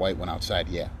Lexus, the white one outside.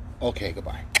 Yeah. Okay,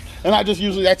 goodbye. And I just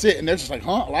usually that's it. And they're just like,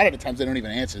 huh? A lot of the times they don't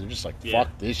even answer. They're just like, Yeah.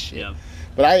 fuck this shit. Yeah.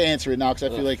 But I answer it now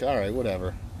because I feel like, all right, whatever.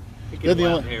 it They're gets the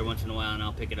wild only- here once in a while, and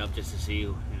I'll pick it up just to see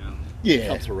you. You know, It Yeah.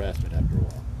 becomes harassment after a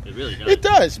while. it really does. It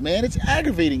does, man. It's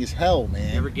aggravating as hell, You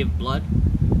man. ever give blood?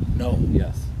 No.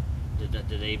 Yes.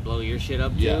 Did they blow your shit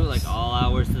up too? Yes. Like all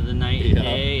hours of the night and Yeah.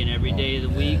 day and every day of the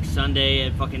week, Sunday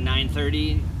at fucking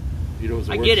 9:30? You know, it was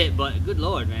the I worst. get it, but good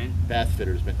lord, man. Bath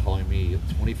fitter's been calling me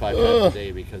 25 times Ugh. a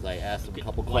day because I asked him a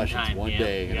couple One questions time, one yeah.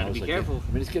 day, You and I gotta was be like, careful.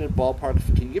 "I'm just getting a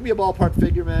ballpark. Can you give me a ballpark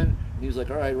figure, man?" And he was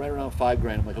like, "All right, right around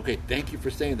 $5,000." I'm like, "Okay, thank you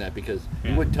for saying that because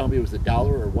Yeah. you wouldn't tell me it was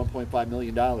 $1 or $1.5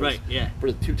 million." Right, yeah.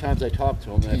 For the 2 times I talked to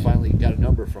him, and I Damn. finally got a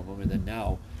number from him, and then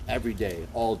now every day,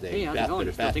 all day, Hey, how's it bath going? fitter,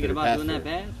 You still bath thinking fitter, about bath doing that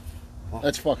fitter. bad?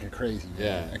 That's fucking crazy,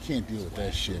 man. Yeah. I can't deal with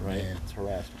that shit, Right? man. It's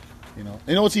harassment. You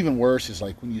know what's even worse is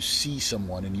like when you see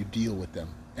someone and you deal with them.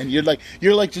 And you're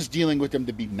like just dealing with them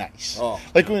to be nice. Oh.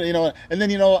 Like when and then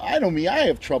I know me, I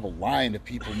have trouble lying to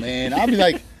people, man. I'll be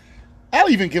like I'll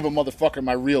even give a motherfucker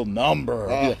my real number.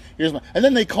 I'll be like, here's and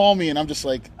then they call me and I'm just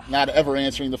like not ever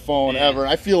answering the phone Yeah. ever.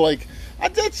 I feel like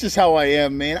that's just how I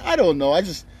am, man. I don't know.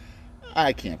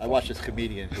 I can't. I watched this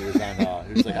comedian who was on.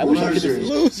 He was like, I wish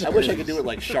I could do it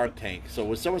like Shark Tank. So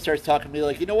when someone starts talking to me,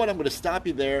 like, you know what, I'm going to stop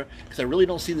you there because I really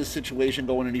don't see this situation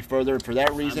going any further, and for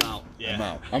that reason, I'm out.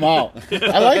 Yeah. I'm out.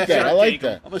 I like that. I like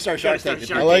that. I'm going to start Shark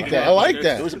Tank. I like that. I like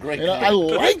that. It was a great. I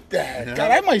like that.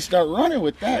 God, I might start running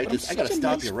with that. I got to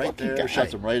stop you right there.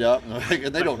 Shut them right up,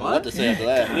 and they don't know what to say after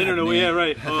that. They don't know. Yeah,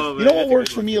 right. Oh, you know what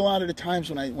works for me a lot of the times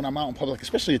when I'm out in public,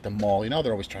 especially at the mall. You know,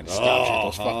 they're always trying to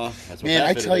stop shit. Man,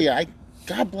 I tell you,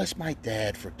 God bless my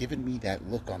dad for giving me that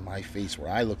look on my face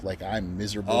where I look like I'm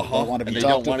miserable. Don't want to be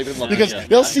talked to because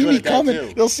they'll see me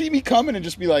coming. They'll see me coming and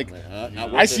just be like,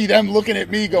 I see them looking at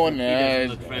me going,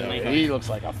 he looks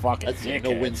like a fucking. That's a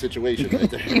no-win situation right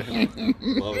there.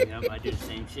 Yeah, I do the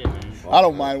same shit, man. I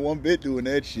don't mind one bit doing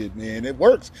that shit, man. It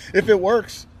works. If it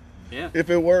works. Yeah. If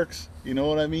it works. You know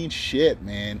what I mean? Shit,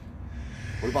 man.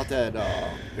 What about that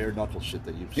bare knuckle shit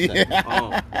that you said? Yeah.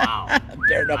 Oh, wow.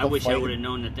 Bare knuckle I wish fighting. I would have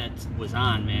known that was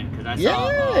on, man. Because I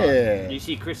saw. You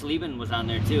see, Chris Lieben was on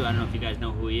there too. I don't know if you guys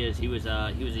know who he is. He was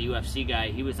a UFC guy.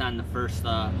 He was on the first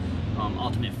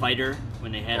Ultimate Fighter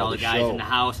when they had all the guys in the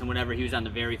house and whatever. He was on the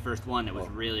very first one that was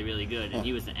really, really good. And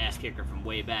he was an ass kicker from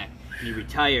way back. And he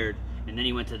retired. And then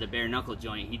he went to the bare knuckle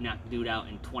joint. He knocked the dude out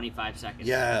in 25 seconds.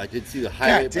 Yeah, I did see the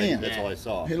highlight. Damn. That's all I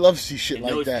saw. He loves to see shit and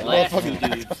like those that. last two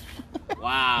dudes,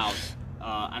 wow.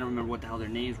 I don't remember what the hell their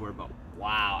names were, but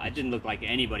wow, it didn't look like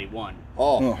anybody won.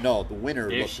 Oh, no, the winner,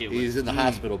 he's in the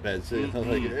hospital bed. So I was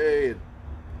like, hey.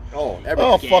 Everything.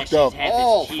 Oh, fucked up.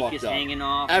 All fucked up. Hanging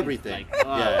off. Everything.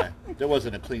 Yeah, there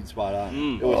wasn't a clean spot on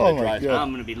it. It Oh wasn't a dry spot.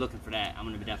 I'm going to be looking for that. I'm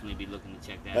going to definitely be looking to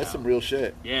check that out. That's some real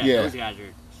shit. Yeah.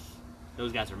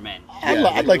 Those guys are men.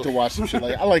 I'd like to watch some shit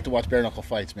like I like to watch bare knuckle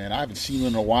fights, man. I haven't seen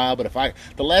them in a while, but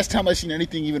the last time I seen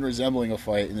anything even resembling a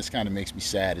fight, and this kind of makes me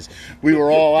sad, is we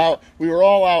were all out.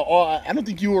 I don't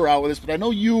think you were out with us, but I know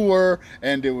you were,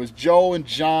 and it was Joe and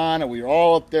John, and we were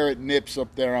all up there at Nips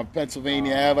up there on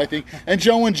Pennsylvania Ave, I think. And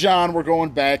Joe and John were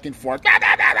going back and forth.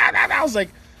 I was like,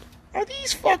 are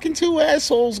these fucking two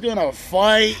assholes gonna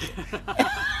fight?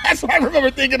 That's what I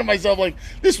remember thinking to myself, like,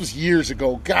 this was years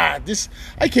ago. God,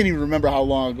 I can't even remember how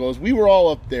long ago it was. We were all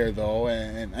up there, though,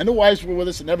 and the wives were with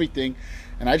us and everything.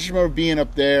 And I just remember being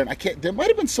up there, and there might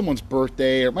have been someone's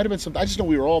birthday, or it might have been something. I just know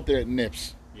we were all up there at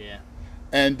Nips. Yeah.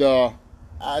 And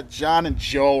John and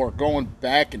Joe are going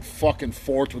back and fucking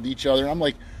forth with each other. And I'm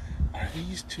like, are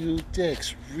these two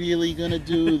dicks really gonna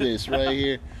do this right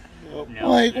here? No,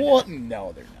 like, what?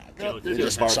 No, they're not. They're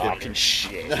just talking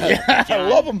shit. Yeah. I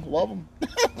love them.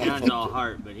 John's all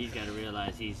heart, but he's got to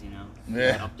realize he's,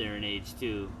 up there in age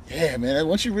too. Yeah, man.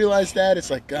 Once you realize that,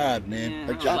 it's like, God, man. Yeah,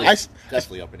 like, John's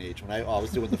definitely up in age. When I was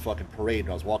doing the fucking parade, and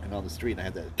I was walking down the street, and I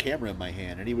had that camera in my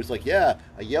hand, and he was like, "Yeah,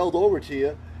 I yelled over to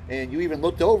you, and you even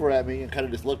looked over at me and kind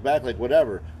of just looked back like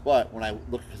whatever." But when I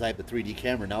look, because I have the 3D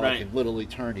camera now, I can literally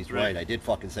turn. He's right. I did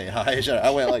fucking say hi.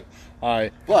 I went like, hi.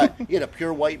 But he had a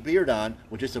pure white beard on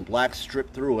with just a black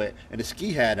strip through it and a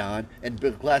ski hat on and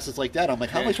big glasses like that. I'm like,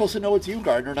 how am I supposed to know it's you,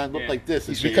 Gardner? And I look like this.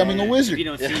 He's becoming a wizard. You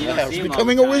don't see He's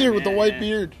becoming a wizard with the white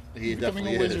beard. He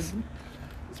definitely is.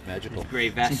 It's magical. His gray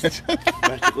vest.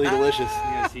 Magically delicious. You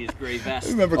gotta see his gray vest.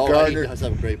 I remember Gardner. He does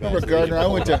have a great vest. Remember Gardner?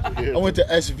 I went to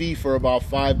SV for about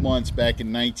 5 months back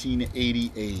in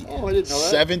 1988. Oh, I didn't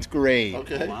know that. 7th grade.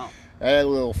 Okay. Oh, wow. That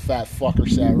little fat fucker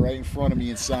sat right in front of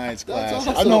me in science class.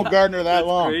 Awesome. I've known Gardner that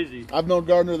long. Crazy. I've known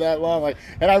Gardner that long.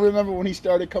 And I remember when he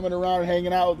started coming around and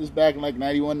hanging out with us back in like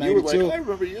 91, 92. You were like, I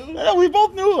remember you. We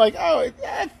both knew, like,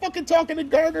 fucking talking to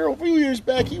Gardner a few years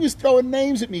back. He was throwing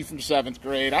names at me from 7th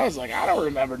grade. I was like, I don't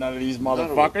remember none of these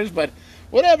motherfuckers, but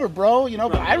whatever, bro.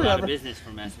 But I remember. A lot of business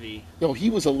from SV. Yo,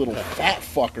 he was a little fat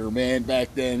fucker, man,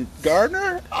 back then.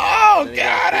 Gardner? Oh,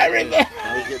 God, I remember.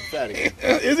 Now he's getting fat again.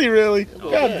 Is he really?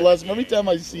 God bless him. Every time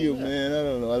I see him, man, I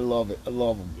don't know. I love it. I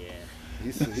love him. Yeah.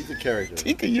 He's a character. I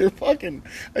think of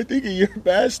your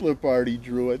bachelor party,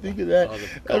 Drew. I think of that.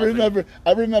 I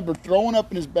remember throwing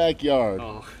up in his backyard.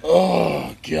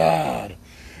 Oh God.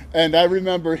 And I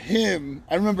remember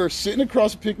sitting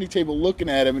across the picnic table looking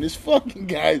at him, and this fucking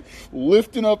guy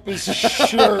lifting up his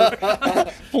shirt,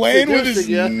 playing with his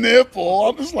nipple.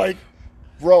 I'm just like,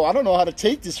 bro, I don't know how to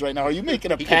take this right now. Are you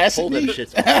making a pass at me?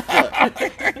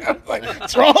 Like,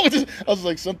 what's wrong with this? I was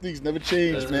like, some things never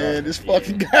change, man. This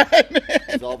fucking guy, man.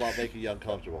 It's all about making you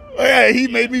uncomfortable. Yeah, he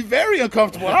made me very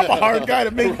uncomfortable. I'm a hard guy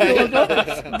to make me feel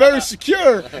uncomfortable. Very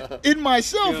secure in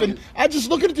myself. And I just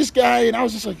look at this guy, and I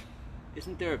was just like,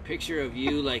 isn't there a picture of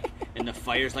you, like, and the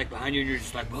fire's, like, behind you, and you're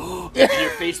just like, oh, and your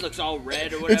face looks all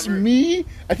red or whatever? It's me.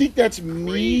 I think that's Crazy.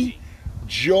 me,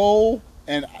 Joe,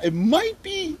 and it might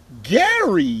be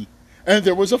Gary. and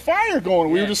there was a fire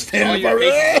going. We were just standing your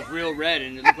face there. looked real red,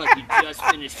 and it looked like you just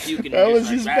finished puking. That and was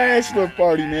just his like, bachelor "Rah."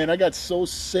 party, man. I got so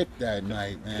sick that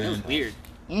night, man. It was weird.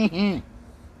 Mm-hmm.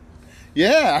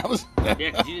 Yeah, I was. Yeah,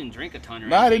 because you didn't drink a ton. Or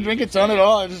No, I anything. didn't drink a ton at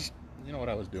all. I just, you know what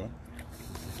I was doing?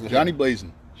 Johnny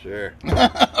blazing. Sure.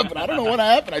 But I don't know what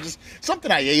happened.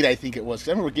 Something I ate, I think it was. 'Cause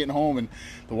I remember getting home and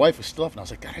the wife was stuffed, and I was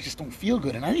like, God, I just don't feel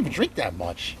good, and I didn't even drink that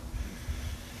much.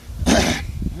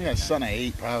 Yeah, son, I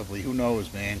ate probably. Who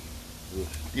knows, man?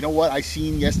 You know what? I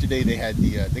seen yesterday they had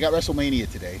they got WrestleMania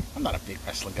today. I'm not a big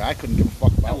wrestling guy. I couldn't give a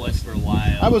fuck about I was wrestling. for a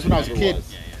while. I was when I was a kid. Yeah,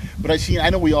 yeah. But I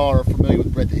know we all are familiar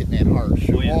with Bret the Hitman Hart.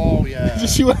 Oh, yeah. Oh, yeah. Did you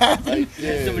see what happened?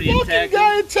 Yeah. Somebody Fucking attacked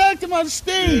guy him. attacked him on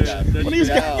stage. Yeah, When he was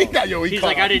out. He's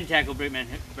like, I didn't tackle Bret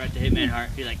the Hitman Hart.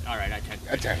 He's like, all right,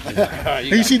 I tackled him.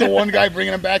 You see the one guy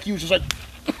bringing him back? He was just like,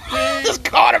 just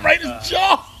caught him right in his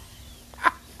jaw.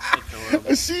 It's horrible.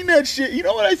 I seen that shit. You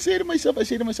know what I say to myself?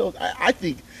 I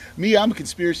think I'm a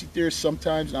conspiracy theorist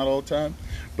sometimes, not all the time,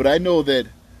 but I know that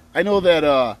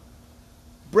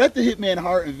Bret the Hitman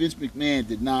Hart and Vince McMahon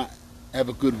did not have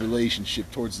a good relationship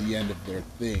towards the end of their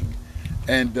thing,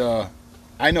 and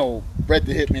I know Bret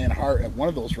the Hitman Hart at one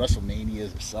of those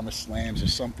WrestleManias or SummerSlams or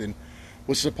something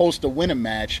was supposed to win a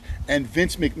match, and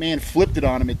Vince McMahon flipped it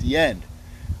on him at the end.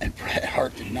 And Bret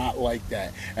Hart did not like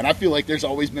that. And I feel like there's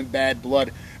always been bad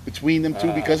blood between them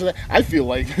two because of that. I feel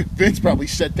like Vince probably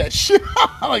set that shit up.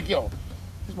 I'm like, yo,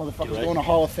 this motherfucker's going to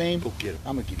Hall of Fame. Go get him.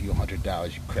 I'm going to give you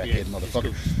 $100, you crackhead Yeah,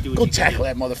 motherfucker. just do what Go you tackle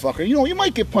that motherfucker. You know, you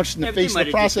might get punched in the Yeah, face they in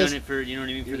the might have just process. done it for, you know what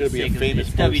I mean? For You're the gonna be a sake of famous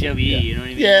it's person. WWE, Yeah. you know what I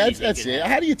mean? Yeah, You that's take it.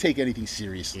 How do you take anything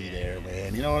seriously there,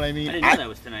 man? You know what I mean? I didn't know that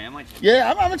was tonight. I might check. Yeah,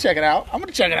 I'm going to check it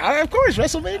out. Of course,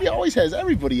 WrestleMania always has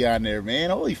everybody on there, man.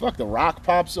 Holy fuck, The Rock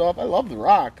pops up. I love The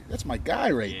Rock. That's my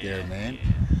guy right there, man.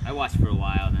 Yeah. I watched for a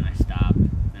while, then I stopped. Then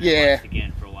Yeah. I watched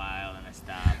again for a while, then I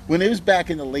stopped. When it was back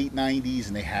in the late 90s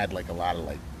and they had like a lot of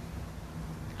like,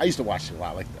 I used to watch it a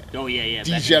lot like that. Oh, yeah, yeah. back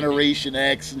in the day. Degeneration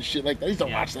X and shit like that. I used to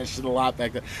Yeah. watch that shit a lot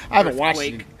back then. I haven't watched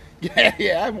it. Earthquake.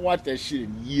 Yeah, I haven't watched that shit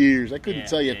in years. I couldn't Yeah,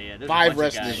 tell you yeah, yeah. There's a 5 bunch of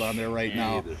wrestlers guys. on there right Yeah,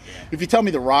 now. either. Yeah. If you tell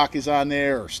me The Rock is on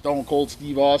there or Stone Cold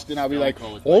Steve Austin, I'll be Stone like,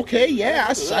 Cold is my okay, favorite.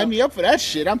 yeah, sign me up for that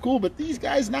shit. I'm cool. But these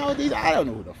guys nowadays, I don't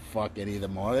know who the fuck any of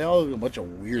them are. They're all a bunch of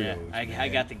Yeah, weirdos. I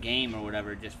man. got the game or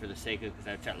whatever just for the sake of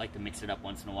because I like to mix it up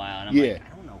once in a while. And I'm Yeah. like,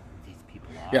 I don't know who these people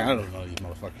are. Yeah, I don't know who these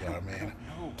motherfuckers are, man.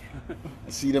 No. I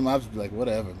see them, I was like,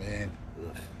 whatever, man.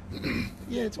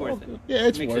 Yeah, it's all Worth good. it. Yeah,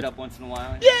 it's Mix worth it up once in a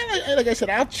while. Yeah, like I said,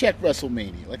 I'll check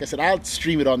WrestleMania. Like I said, I'll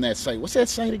stream it on that site. What's that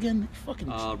site again? Fucking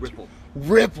Ripple.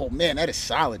 Ripple, man, that is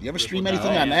solid. You ever stream Ripple,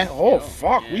 anything oh, on yeah. that? Oh, Yeah.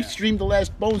 fuck. We Yeah. streamed the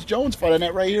last Bones Jones fight on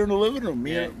that right here in the living room.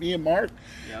 Me and Mark.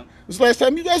 Yeah. This was the last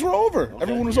time you guys were over. Okay,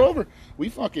 Everyone was yeah. over.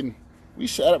 We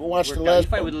sat up and watched the Worked out. You last.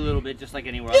 fight with a little bit, just like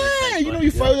anywhere other Yeah, site, you know but-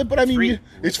 you fight with it, but I mean, free.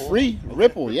 it's free.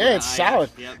 Ripple, yeah, it's Yeah, solid.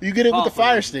 yep. You get it with the Paul,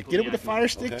 Fire yeah, Stick. cool, Get it with yeah. the Fire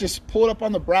Stick. Okay. Just pull it up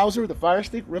on the browser with the Fire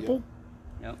Stick. Ripple,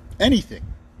 Yep. anything.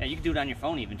 Yeah, you can do it on your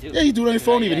phone even too. Yeah, you do it on your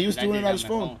phone Yeah, even. He was because I doing did it on his my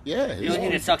phone. Yeah, The he's only thing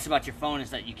on- that sucks about your phone is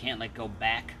that you can't like go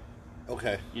back.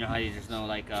 Okay. You know how you just know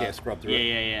like Can't scrub through yeah, it.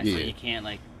 yeah. Yeah. So you can't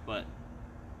like, but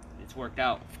it's worked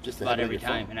out Just to about have it on every your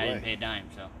time, phone, and I didn't right. pay a dime.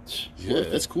 So Yeah,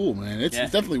 that's cool, man. It's Yeah.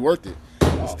 definitely worth it.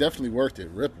 It's definitely worth it.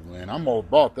 Ripple, man. I'm all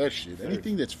about that shit.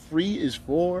 Anything that's free is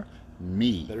for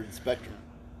me. Better than Spectrum.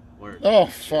 word. Oh,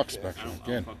 fuck I Spectrum don't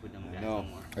again. fuck with them guys No. no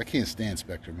more. I can't stand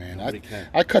Spectrum, man. Nobody can.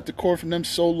 I cut the cord from them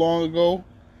so long ago.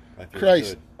 I feel Christ.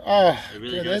 good. Oh, It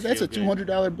really yeah, does that's a feel good.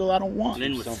 $200 bill I don't want.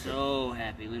 Lynn was something. so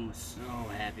happy. Lynn was so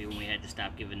happy when we had to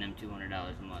stop giving them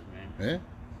 $200 a month, man.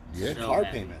 Yeah? Yeah. So Car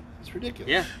happy. payment. It's ridiculous.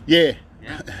 Yeah. Yeah.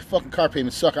 Yeah. Fucking car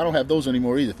payments suck. I don't have those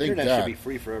anymore either. Thank Internet should God. be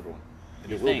free for everyone. And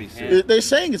You it will be think, soon. yeah. They're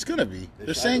saying it's gonna be. They're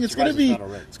I'm saying it's gonna surprised it's be. not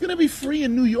already. It's gonna be free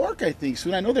in New York, I think.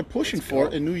 Soon. I know they're pushing Let's for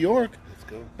go. it in New York. Let's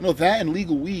go. I know that and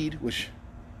legal weed, which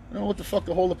I don't know what the fuck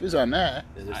the holdup is on that.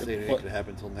 Yeah, they're saying it ain't But- gonna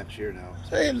happen until next year now.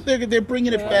 They're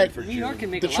bringing it Well, back. for New York June.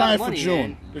 can make They're a lot trying of for money, June.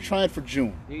 man. They're trying for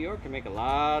June. New York can make a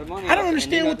lot of money. I don't off it,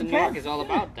 understand and what the New York problem- is all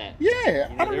about that. Yeah, You know, I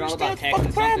don't they're all understand about what the taxing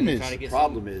fucking problem something to is. try to The get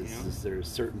problem some, is, you know? is there's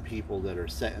certain people that are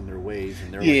set in their ways,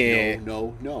 and they're Yeah. like,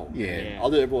 no. Yeah. Yeah.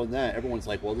 Other everyone that everyone's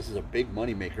like, well, this is a big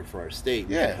money maker for our state.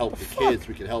 We Yeah, can help the the fuck? kids.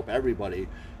 We can help everybody,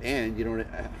 and you know,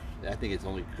 I think it's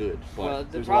only good. But Well,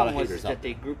 the there's a lot problem of was haters that out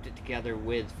they grouped it together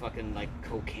with fucking like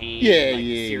cocaine, Yeah, and, like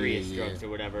yeah, serious yeah, yeah. drugs or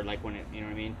whatever. Like when it, you know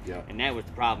what I mean? Yeah. And that was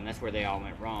the problem. That's where they all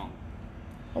went wrong.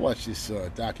 I watched this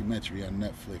documentary on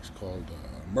Netflix called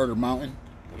Murder Mountain.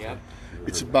 Yep.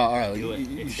 It's about all right. Do it.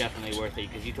 you- It's definitely worth it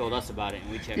because you told us about it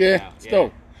and we checked it Yeah, out. it's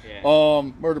dope. Yeah.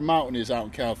 Murder Mountain is out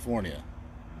in California.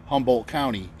 Humboldt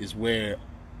County is where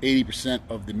 80%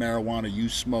 of the marijuana you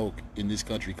smoke in this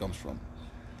country comes from.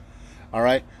 All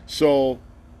right, so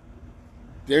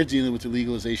they're dealing with the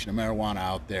legalization of marijuana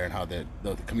out there and how the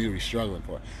community's struggling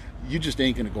for it. You just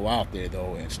ain't gonna go out there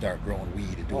though and start growing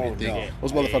weed and doing your thing. No.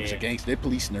 Those motherfuckers are gangsters. They're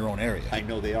policing their own area. I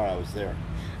know they are. I was there.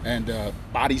 And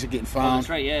bodies are getting Oh, found. that's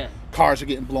right. Yeah. Cars are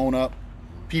getting blown up.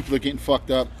 People are getting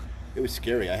fucked up. It was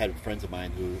scary. I had friends of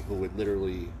mine who would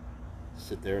literally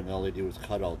sit there and all they do was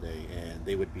cut all day, and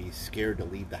they would be scared to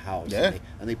leave the house. Yeah.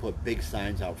 And they put big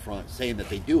signs out front saying that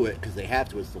they do it because they have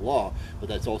to. It's the law, but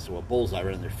that's also a bullseye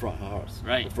right in their front house,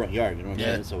 Right. the front yard. You know what I'm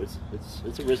Yeah. saying? So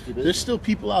it's a risky business. There's still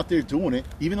people out there doing it,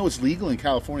 even though it's legal in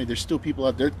California. There's still people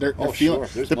out there. They're Oh, feeling sure.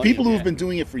 There's the money people in who've that. been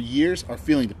doing it for years are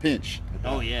feeling the pinch.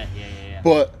 Oh yeah.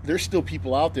 But there's still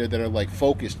people out there that are like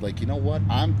focused, like, you know what?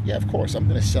 Of course, I'm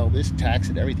going to sell this, tax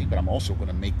it, everything, but I'm also going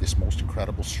to make this most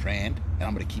incredible strand, and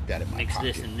I'm going to keep that in my Mix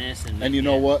pocket. this and this and. And you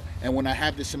know what? And when I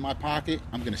have this in my pocket,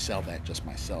 I'm going to sell that just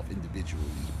myself individually.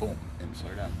 Boom. And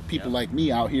Word up. people Yep. like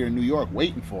me out here in New York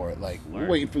waiting for it. Like, we're Word.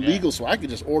 waiting for Yeah. legal so I can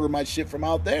just order my shit from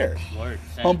out there. Word.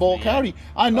 Send it Humboldt to me, yeah. County.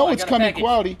 I know Oh, I it's got a coming package.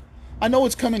 quality. I know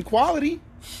it's coming quality.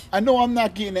 I know I'm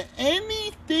not getting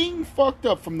anything fucked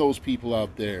up from those people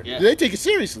out there. Yeah. They take it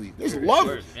seriously. There's love.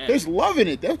 Sure, yeah. There's love in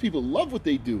it. Those people love what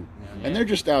they do, and they're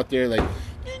just out there like.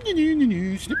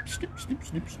 Snip, snip, snip, snip,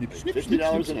 snip, snip, snip,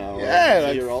 $50 snip. an hour. Yeah,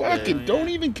 So you're all like fucking day. don't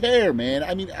even care, man.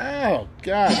 I mean, oh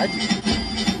god,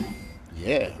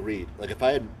 yeah. Agreed. Like if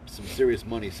I had some serious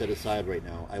money set aside right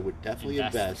now, I would definitely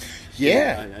invest.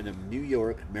 Yeah. in a New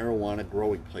York marijuana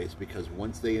growing place because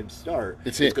once they start,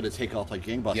 It's it's it. going to take off like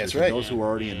gangbusters. That's And right. those who are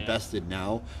already Yeah. invested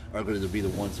now are going to be the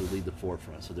ones who lead the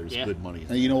forefront. So there's Yeah. good money.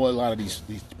 And you know what? A lot of these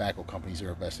tobacco companies are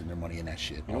investing their money in that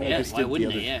shit. You know what Yeah, I just why did the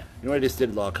wouldn't other- they? Yeah. You know what I just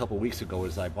did a couple weeks ago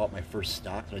is I bought my first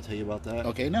stock. Did I tell you about that?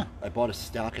 Okay, no. I bought a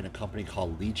stock in a company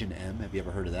called Legion M. Have you ever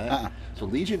heard of that? Uh-uh. So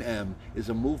Legion M is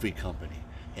a movie company.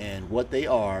 And what they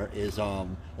are is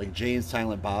like Jay and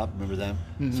Silent Bob, remember them?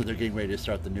 So they're getting ready to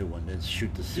start the new one and shoot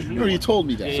the new Remember you one. told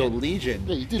me that. So Legion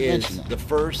Yeah, you did is mention that. the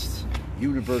first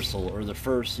Universal or the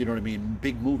first, you know what I mean,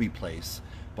 big movie place,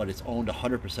 but it's owned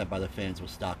 100% by the fans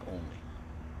with stock only.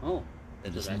 Oh.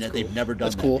 And So just that's they've cool. never done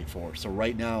That's that cool. before. So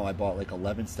right now I bought like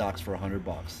 11 stocks for $100.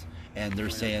 And they're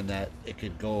saying that it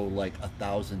could go like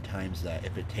 1,000 times that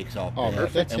if it takes off. Oh, bad.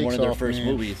 if that and one takes of their off, first man.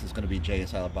 movies is going to be Jay and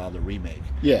Silent Bob, the remake.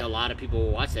 Yeah. A lot of people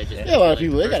will watch that. Just Yeah, a lot of like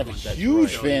people, the they got a first one.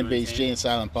 huge right. fan You know base, what I'm Jay and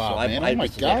Silent Bob, So I man. Oh my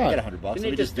was like, I got god. $100. Didn't Let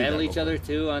they me just do that battle real each quick. other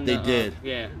too? On They the, did.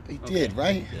 Yeah. They Okay. did,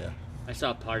 right? Yeah. I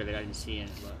saw part of it. I didn't see it.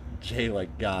 But Jay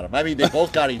like got him. I mean, they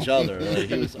both got each other. Like,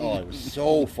 it was it was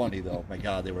so funny though. My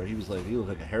God, he was like he looked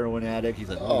like a heroin addict. He's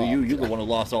like, oh, you're the one who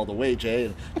lost all the weight, Jay,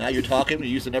 and now you're talking. You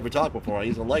used to never talk before. I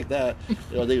used to like that.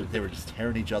 You know, they were just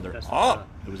tearing each other That's up.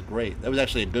 It was great. That was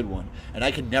actually a good one. And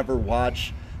I could never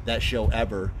watch that show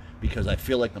ever because I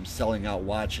feel like I'm selling out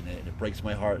watching it, and it breaks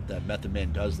my heart that Method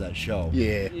Man does that show.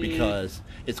 Yeah. Because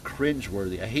it's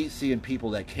cringeworthy. I hate seeing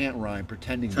people that can't rhyme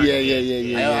pretending.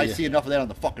 Yeah. I see enough of that on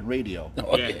the fucking radio. Yeah.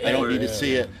 I don't need to Yeah.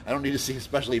 see it. I don't need to see,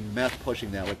 especially meth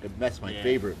pushing that. Like meth's my Yeah.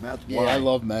 favorite. Meth's Yeah, I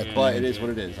love Mac. but it is what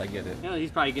it is. I get it. you know,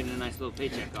 he's probably getting a nice little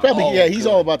paycheck. Probably, Oh, yeah, he's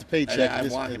good. all about the And paycheck. I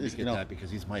This- want him this, to you get know. that because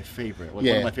he's my favorite. One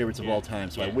Yeah. of my favorites of all time.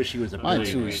 So I Yeah. wish he was a Mine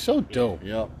billionaire. too. He's so dope.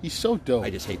 Yep. He's so dope. I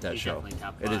just hate that He's show. definitely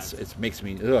top And five. it makes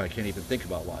me. Ugh, I can't even think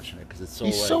about watching it because it's so.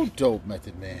 He's like, so dope,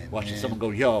 Method Man. watching man. someone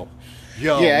go, yo.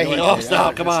 Yeah, I You're hate like, oh, that.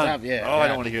 stop! Come on! Stop, yeah, oh, I yeah.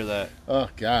 don't want to hear that. Oh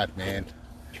God, man.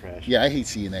 Trash. Yeah, I hate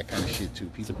seeing that kind of shit too.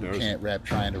 People who embarrassing. can't rap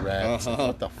trying to rap. It's like, Uh-huh.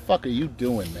 what the fuck are you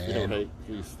doing, You know, man? right?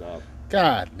 Please stop.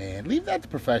 God, man, leave that to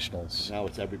professionals. Now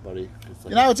it's everybody. It's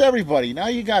like, Now it's everybody. Now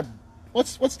you got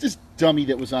what's this dummy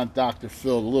that was on Dr.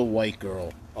 Phil, the little white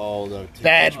girl. oh, the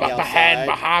Bad Take Me Bahad Outside,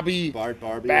 Bahabi.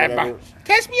 Barbie, Bad whatever.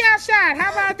 Test me outside.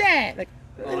 How about that? Like,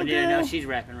 Oh little yeah, now girl. she's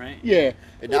rapping, right? Yeah.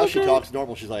 And now Little she girl. talks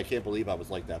normal. She's like, I can't believe I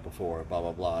was like that before, blah,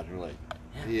 blah, blah. And you're like,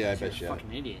 yeah, I You're bet a you.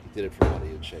 fucking idiot. Did it for money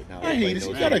and shit. Now I hate everybody this.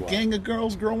 You knows got who a you are. gang of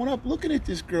girls growing up looking at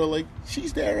this girl like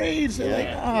she's their age. They're like,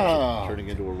 Yeah. oh, Turning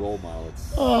into a role model.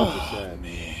 It's Oh, so sad.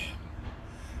 man.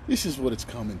 This is what it's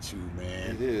coming to,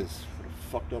 man. It is. What a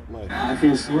fucked up life. I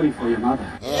feel sorry for your mother.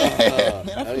 Man,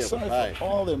 I feel yeah, sorry right. for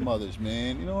all their mothers,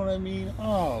 man. You know what I mean?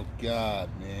 Oh, God,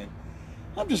 man.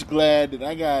 I'm just glad that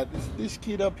I got this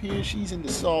kid up here. She's into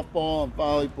softball and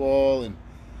volleyball and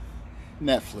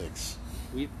Netflix.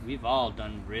 We've all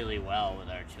done really well with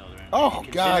our children. Oh,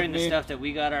 Considering God, the man. stuff that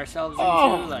we got ourselves into,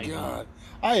 Oh, like God.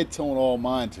 I atone all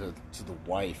mine to the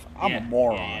wife. I'm yeah, a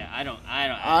moron. Yeah, I don't.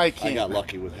 I can't. I got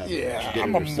lucky with having her. She Yeah, did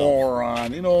I'm it a herself.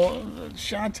 moron. You know,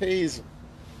 Shantae's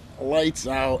lights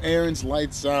out. Aaron's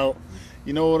lights out.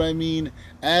 You know what I mean?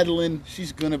 Adeline,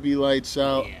 she's gonna be lights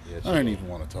out. Yeah. Yeah, I don't she even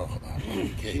want to talk about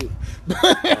it. Okay.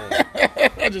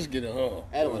 I just get a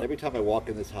Adeline, every time I walk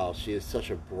in this house, she is such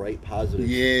a bright, positive.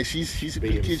 Yeah, she's a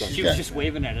good kid. She was just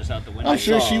waving at us out the window. I'm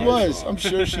sure she was. I'm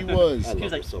sure she was. I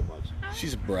love her so much.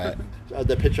 She's a brat.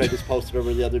 The picture I just posted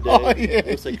over the other day, it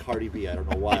looks like Cardi B. I don't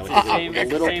know why. It's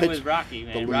the same with Rocky,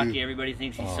 man. Rocky, everybody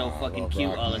thinks he's so fucking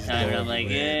cute all the time. And I'm like,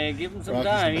 yeah, give him some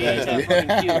time. He ain't that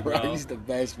fucking cute, bro. He's the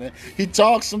best, man. He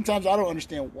talks, sometimes I don't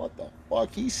understand what the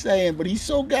fuck he's saying, but he's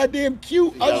so goddamn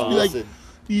cute. I'll just be like...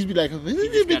 He'd be like, I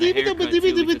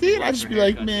just be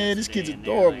like, man, this kid's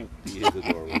adorable. He is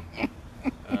adorable.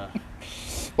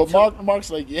 But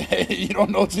Mark's like, yeah, you don't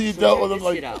know till you dealt with him.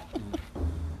 Like,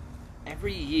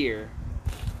 every year,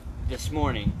 this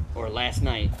morning or last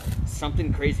night,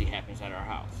 something crazy happens at our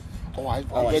house. I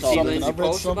read something. I've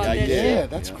read something. Yeah,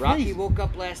 that's crazy. Rocky woke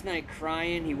up last night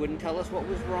crying. He wouldn't tell us what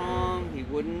was wrong. He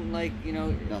wouldn't,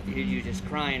 you just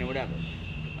crying or whatever.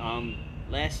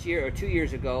 Last year or 2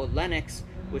 years ago, Lennox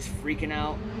was freaking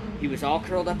out. He was all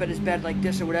curled up at his bed like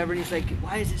this or whatever, and he's like,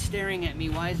 why is it staring at me?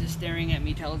 Why is it staring at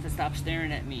me? Tell it to stop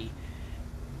staring at me.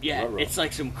 Yeah, it's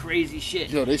like some crazy shit.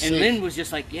 Yo, and Lynn was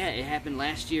just like, yeah, it happened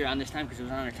last year on this time because it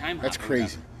was on our time. That's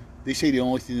crazy. They say the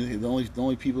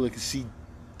only people that can see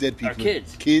dead people are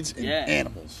kids and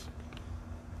animals.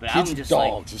 But kids I'm just and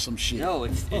dogs or some shit. No,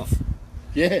 it's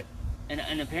yeah.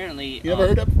 And apparently, you never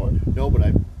heard that before? No,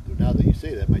 but now that you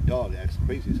say that, my dog acts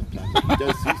crazy sometimes. He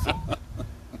does see something.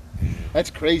 That's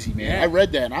crazy, man. Yeah. I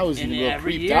read that and I was a little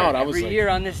creeped out. I was every year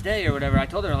on this day or whatever, I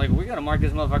told her, like, we got to mark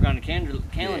this motherfucker on the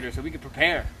calendar so we can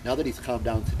prepare. Now that he's calmed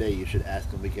down today, you should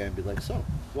ask him again and be like, so,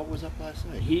 what was up last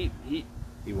night? He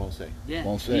won't say. Yeah.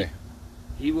 Won't say.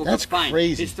 He woke That's up fine.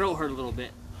 Crazy. His throat hurt a little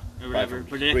bit or whatever,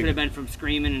 but it could have been from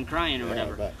screaming and crying or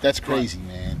whatever. That's crazy,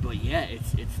 man. But yeah,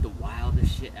 it's the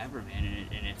wildest shit ever, man,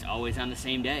 and it's always on the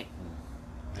same day.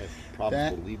 I have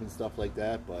problems believing stuff like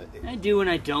that, but... I do and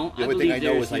I don't. I believe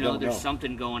there's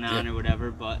something going on or whatever,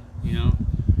 but,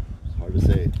 It's hard to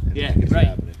say. Yeah, right.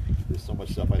 Happening. There's so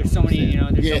much stuff I don't There's so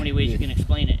understand. many ways you can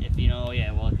explain it. If,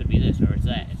 it could be this or it's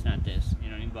that. It's not this. You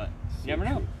know what I mean? But you never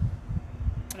know.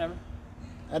 Whatever.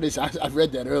 I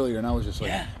read that earlier and I was just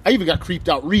like... Yeah. I even got creeped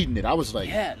out reading it. I was like...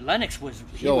 Yeah, Lennox was...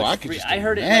 I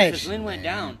heard it as Lynn went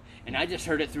down, and I just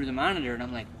heard it through the monitor, and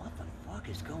I'm like, what the fuck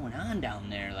is going on down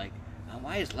there? Like...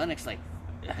 Why is Lennox like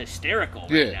hysterical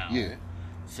right now? Yeah.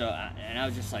 So and I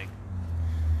was just like,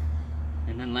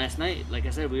 and then last night, like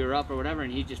I said, we were up or whatever,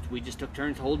 and we just took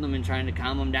turns holding him and trying to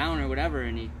calm him down or whatever,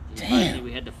 and finally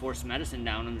we had to force medicine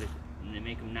down him to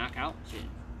make him knock out. Shit.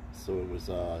 So it was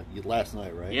last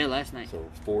night, right? Yeah, last night. So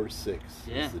 4/6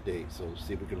 is the date. So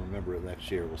see if we can remember it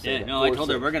next year. We'll say I told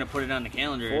her we're gonna put it on the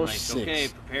calendar. 4/6. And okay,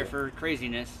 prepare for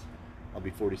craziness. I'll be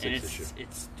 46 this year.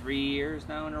 It's 3 years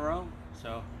now in a row.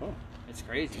 So. Oh. It's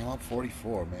crazy. I'm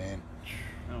 44, man.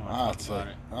 I don't want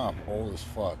I'm old as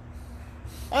fuck.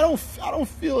 I don't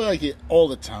feel like it all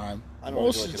the time. I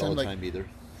don't feel like it all the time either.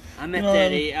 I'm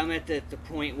at the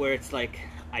point where it's like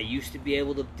I used to be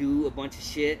able to do a bunch of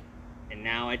shit, and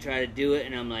now I try to do it,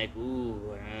 and I'm like,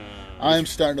 ooh. I'm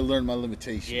starting to learn my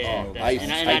limitations. Yeah,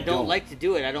 I don't like to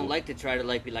do it. I don't like to try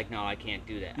to be like, no, I can't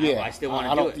do that. Yeah, I still want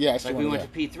to do it. Yeah, we went to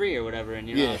P3 or whatever, and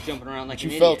I was jumping around like an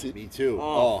idiot. You felt it. Me too.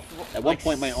 At one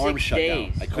point, my arms shut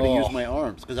down. I couldn't use my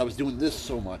arms because I was doing this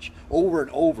so much over and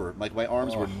over. Like my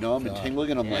arms were numb and tingling,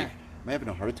 and I'm like, am I having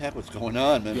a heart attack? What's going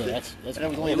on, man? Yeah,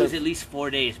 it was at least 4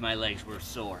 days my legs were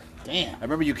sore. Damn. I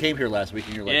remember you came here last week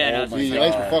and you're like, oh my God. Your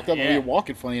legs were fucked up and you're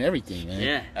walking funny and everything, man.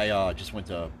 Yeah. I just went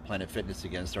to Planet Fitness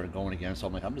again, started going again, so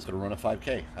I'm like, I'm just going to run a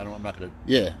 5K. I'm not going to...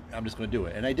 Yeah. I'm just going to do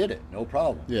it. And I did it. No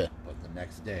problem. Yeah. But the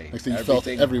next day... Next thing you felt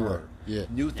it everywhere. Hurt. Yeah.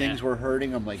 New things were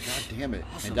hurting. I'm like, God damn it.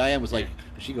 Awesome. And Diane was like,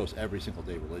 she goes every single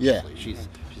day religiously. Yeah.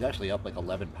 She's actually up like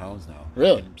 11 pounds now.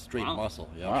 Really? Straight muscle.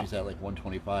 Yeah. Wow. She's at like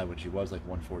 125 when she was like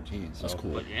 114. So that's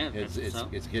cool. But yeah,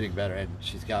 it's getting better. And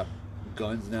she's got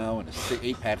guns now and a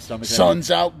 8-pack stomach.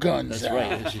 Sun's out, guns.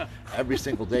 That's right. Every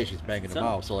single day she's banging them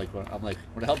out. So like, I'm like,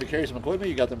 want to help me carry some equipment?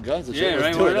 You got them guns and shit.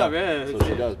 Let's do it up. Yeah, so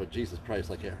she does. But Jesus Christ,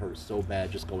 like it hurts so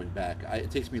bad just going back. It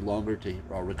takes me longer to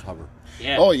recover.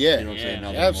 Yeah. Oh yeah. You know what I'm saying?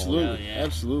 Absolutely.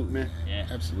 Absolutely. Yeah.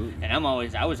 Absolutely. And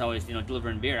I was always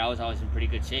delivering beer. I was always in pretty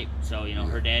good shape. So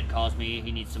her dad calls me.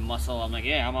 He needs some muscle. I'm like,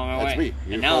 yeah, I'm on my way. That's me.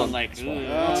 And now I'm like,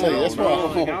 I'll tell you, that's why.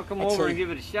 I'll come over and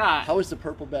give it a shot. How is the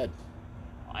purple bed?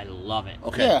 I love it.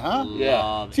 Okay. Yeah, huh?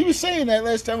 Love it. She was saying that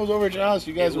last time I was over at your house.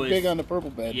 You guys were big on the purple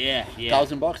bed. Yeah.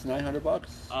 $1,000,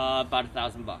 $900. About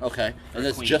 $1,000. Okay, and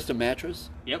that's just a mattress.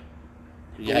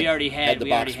 Everything. We already had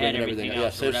everything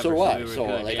else. So do I. So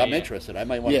I'm interested. I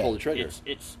might want to pull the trigger.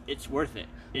 It's worth it.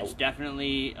 It's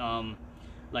definitely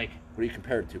Like, What do you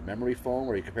compare it to? Memory foam,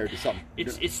 or you compare it to something?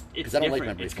 it's Because I don't like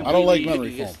different. memory It's foam. I don't like completely-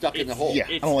 memory You get foam. stuck in the hole. Yeah.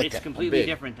 I don't like it's that. completely big.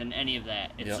 different than any of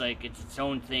that. It's Yep. like it's its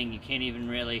own thing. You can't even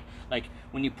really like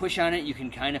when you push on it, you can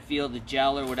kind of feel the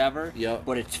gel or whatever. Yep.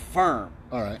 But it's firm.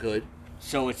 All right. Good.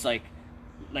 So it's like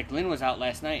Lynn was out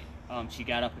last night. She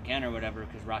got up again or whatever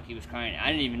because Rocky was crying. I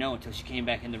didn't even know until she came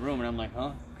back in the room, and I'm like,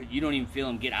 huh? 'Cause you don't even feel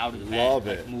him get out of the bed, Love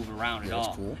like, it. move around Yeah, at that's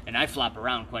all. cool. And I flop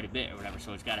around quite a bit or whatever,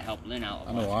 so it's got to help Lynn out.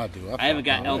 I know I do. I haven't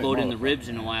got flop out. elbowed in the Motherfucker, ribs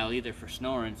in a man. while either for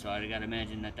snoring, so I got to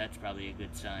imagine that that's probably a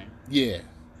good sign. Yeah.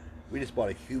 We just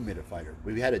bought a humidifier.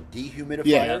 We had a dehumidifier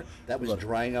Yeah. that was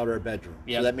drying out our bedroom,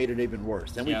 Yep. so that made it even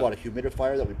worse. Then we Yep. bought a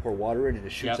humidifier that we pour water in and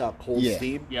it shoots Yep. out cold Yeah.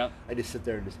 steam. Yep. I just sit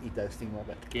there and just eat that steam all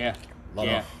day. Yeah. Love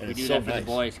yeah, it. And we it's do so that for nice. the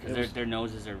boys because It was- their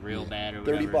noses are real bad or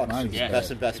 30 whatever. bucks. Mine It's is the bad.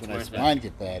 best investment I It's worth spent. Mine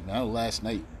get bad, man. Last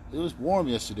night it was warm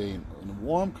yesterday, and when the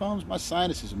warm comes, my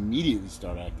sinuses immediately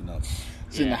start acting up.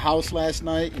 It's in Yeah. the house last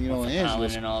night, and With the pollen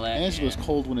Angela's and all that, Angela's yeah.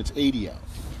 cold when it's 80 out.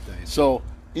 Thanks. So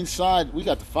inside, we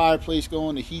got the fireplace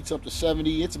going. The heat's up to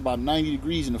 70. It's about 90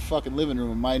 degrees in the fucking living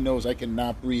room. And my nose, I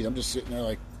cannot breathe. I'm just sitting there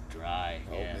like, Dry.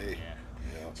 Oh, Yeah. me. Yeah.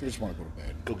 so I just want to go to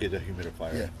bed. Go get a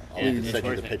humidifier. Yeah. I'll Yeah, even it's send you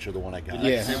worth the it. picture of the one I got.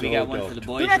 Yeah. So we got one for the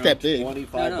boys. They're not that room. big.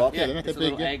 25 No, bucks. Yeah, they're not it's that a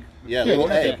little big, yeah. egg. Yeah, Yeah, little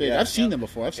they're not egg, that big. yeah. I've seen Yeah. them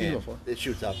before. I've seen them And before. it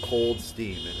shoots out cold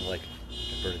steam and like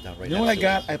burn it down right You know now. what I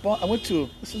got? I went to,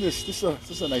 listen to this. This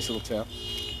is a nice little tale.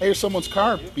 I hear someone's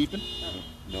car beeping.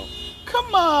 No.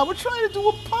 Come on, we're trying to do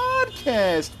a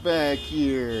podcast back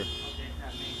here.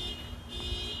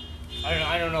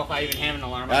 I don't know if I even have an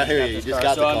alarm. I hear got you. this You just car,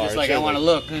 got so the I'm car. just like, I Chilling. want to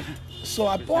look. So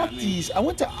I It's bought not me. these. I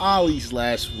went to Ollie's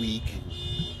last week,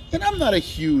 and I'm not a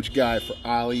huge guy for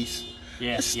Ollie's. Yeah, The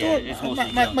yeah, store- it's my,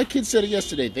 mostly my, junk. my kid said it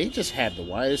yesterday. They just have the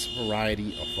widest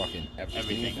variety of fucking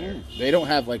everything. Everything. They don't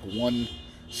have like one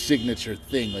signature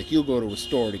thing. Like you'll go to a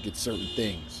store to get certain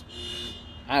things.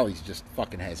 Ollie's just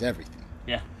fucking has everything.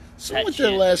 Yeah. So I That went there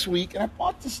shit. last week, and I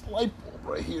bought this light bulb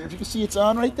right here. If you can see, it's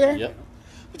on right there. Yep.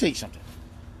 Let me tell you something.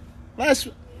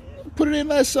 Put it in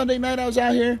last Sunday night. I was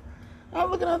out here. I'm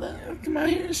looking out there. Come out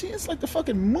here and see. It's like the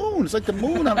fucking moon. It's like the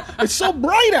moon. It's so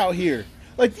bright out here.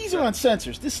 Like these are on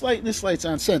sensors. This light and this light's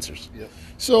on sensors. Yep.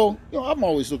 So I'm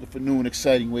always looking for new and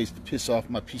exciting ways to piss off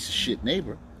my piece of shit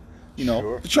neighbor.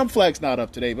 Sure. The Trump flag's not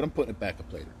up today, but I'm putting it back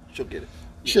up later. She'll get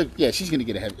it. She's gonna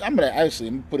get a heavy. I'm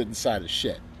gonna put it inside of the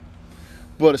shed.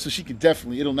 But so she can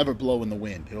definitely, it'll never blow in the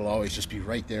wind. It'll always just be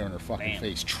right there on her fucking Bam.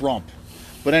 face. Trump.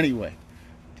 But anyway,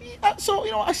 so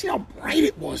I see how bright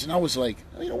it was, and I was like,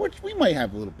 we might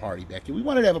have a little party back here. We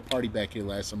wanted to have a party back here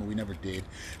last summer. We never did.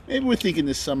 Maybe we're thinking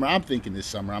this summer. I'm thinking this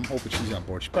summer. I'm hoping she's on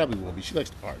board. She probably will be. She likes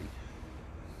to party.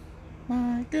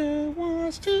 My girl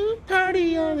wants to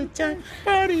party all the time.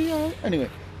 Party all. Anyway,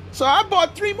 so I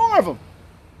bought 3 more of them.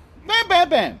 Bam, bam,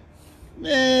 bam.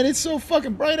 Man, it's so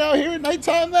fucking bright out here at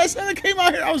nighttime. Last time I came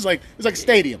out here, I was like, it's like a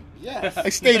stadium. Yes.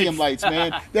 Like stadium lights,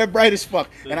 man. They're bright as fuck.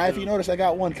 And if you notice, I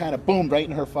got one kind of boomed right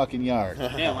in her fucking yard.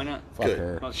 Yeah, why not? Fuck Good.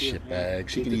 her, Fuck you. shitbag.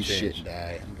 She Keep can the eat shit change. and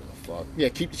die. I don't give a fuck. Yeah,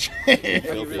 keep the change.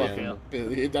 You really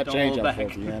feel. That Don't change hold on back.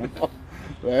 filthy animal.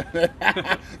 But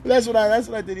that's what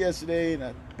I did yesterday, and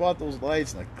I bought those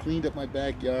lights and I cleaned up my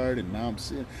backyard, and now I'm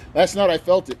sitting. Last night I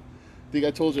felt it. I think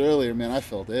I told you earlier, man. I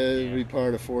felt every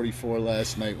part of 44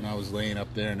 last night when I was laying up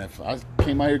there, and I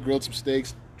came out here, grilled some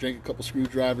steaks, drank a couple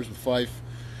screwdrivers with Fife,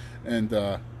 and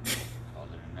Called it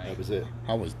a night. That was it.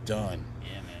 I was done.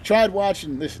 Yeah, man. I tried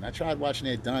watching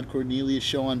that Don Cornelius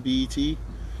show on BET.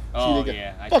 Oh, they got-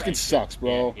 yeah. I fucking tried to. sucks,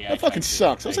 bro. Yeah, I that fucking tried to.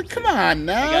 sucks. I was like, tried come to. on I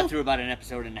now. got through about an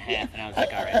episode and a half, and I was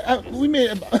like, all right. We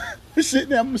made. We're sitting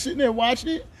there. I'm sitting there watching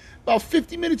it. About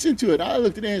 50 minutes into it, I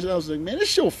looked at Angela. I was like, man, this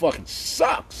show fucking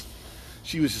sucks.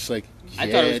 She was just like, yeah,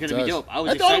 I thought it was does. gonna be dope. I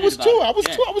was thought it excited was about too. it. I was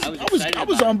Yeah, too. excited I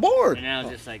was about on it. board. And I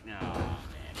was just like, no, man.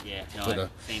 Yeah, no, But,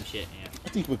 same shit, yeah. I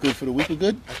think we're good for the week. We're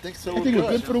good. I think so. I think we're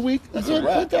good for the week. That's We're a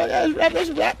good. wrap. That's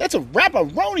a wrap. That's a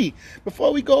wrap-a-roni.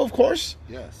 Before we go, of course,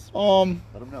 Yes. let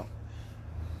Let them know.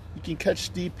 you can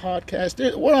catch the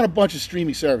podcast. We're on a bunch of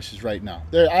streaming services right now.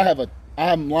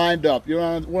 I'm lined up. We're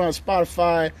on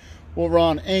Spotify. We're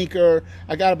on Anchor.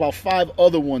 I got about 5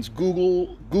 other ones.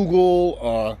 Google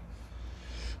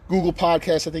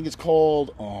Podcasts, I think it's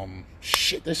called.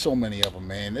 There's so many of them,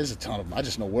 man. There's a ton of them. I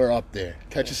just know we're up there.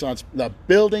 Catch us on the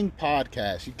Building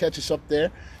Podcast. You catch us up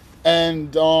there.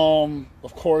 And,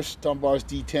 of course, Dunbar's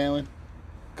Detailing.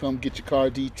 Come get your car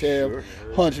detailed. Sure.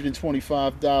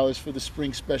 $125 for the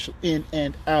spring special in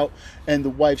and out. And the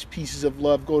wife's Pieces of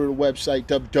Love. Go to the website,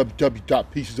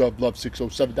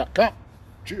 www.piecesoflove607.com.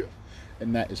 Yeah.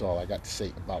 And that is all I got to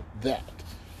say about that.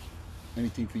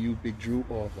 Anything for you, Big Drew?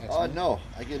 Or No.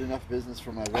 I get enough business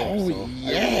for my work, Oh, so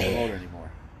yeah. I don't promote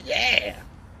anymore. Yeah.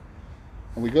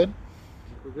 Are we good?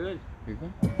 We're good. You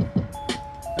good?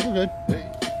 We're good.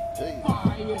 Hey.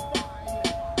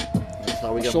 That's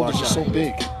how we My got shoulders are so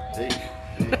big. Hey.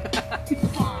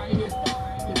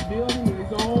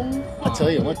 I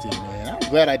tell you one thing, man. I'm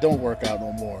glad I don't work out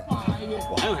no more. I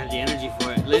don't have the energy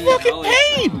for it. The fucking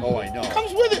pain Oh, I know.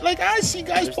 comes with it. Like I see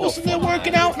guys There's no posting they're fun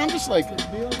working behind out, and I'm just like,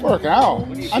 working out.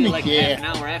 You I feel mean, like yeah. half an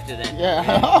hour after that.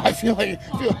 Yeah, I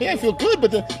feel good,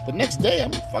 but the next day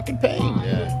I'm in fucking pain.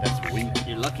 Yeah, that's weak.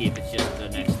 You're lucky if it's just the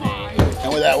next day.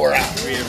 And with that, we're out.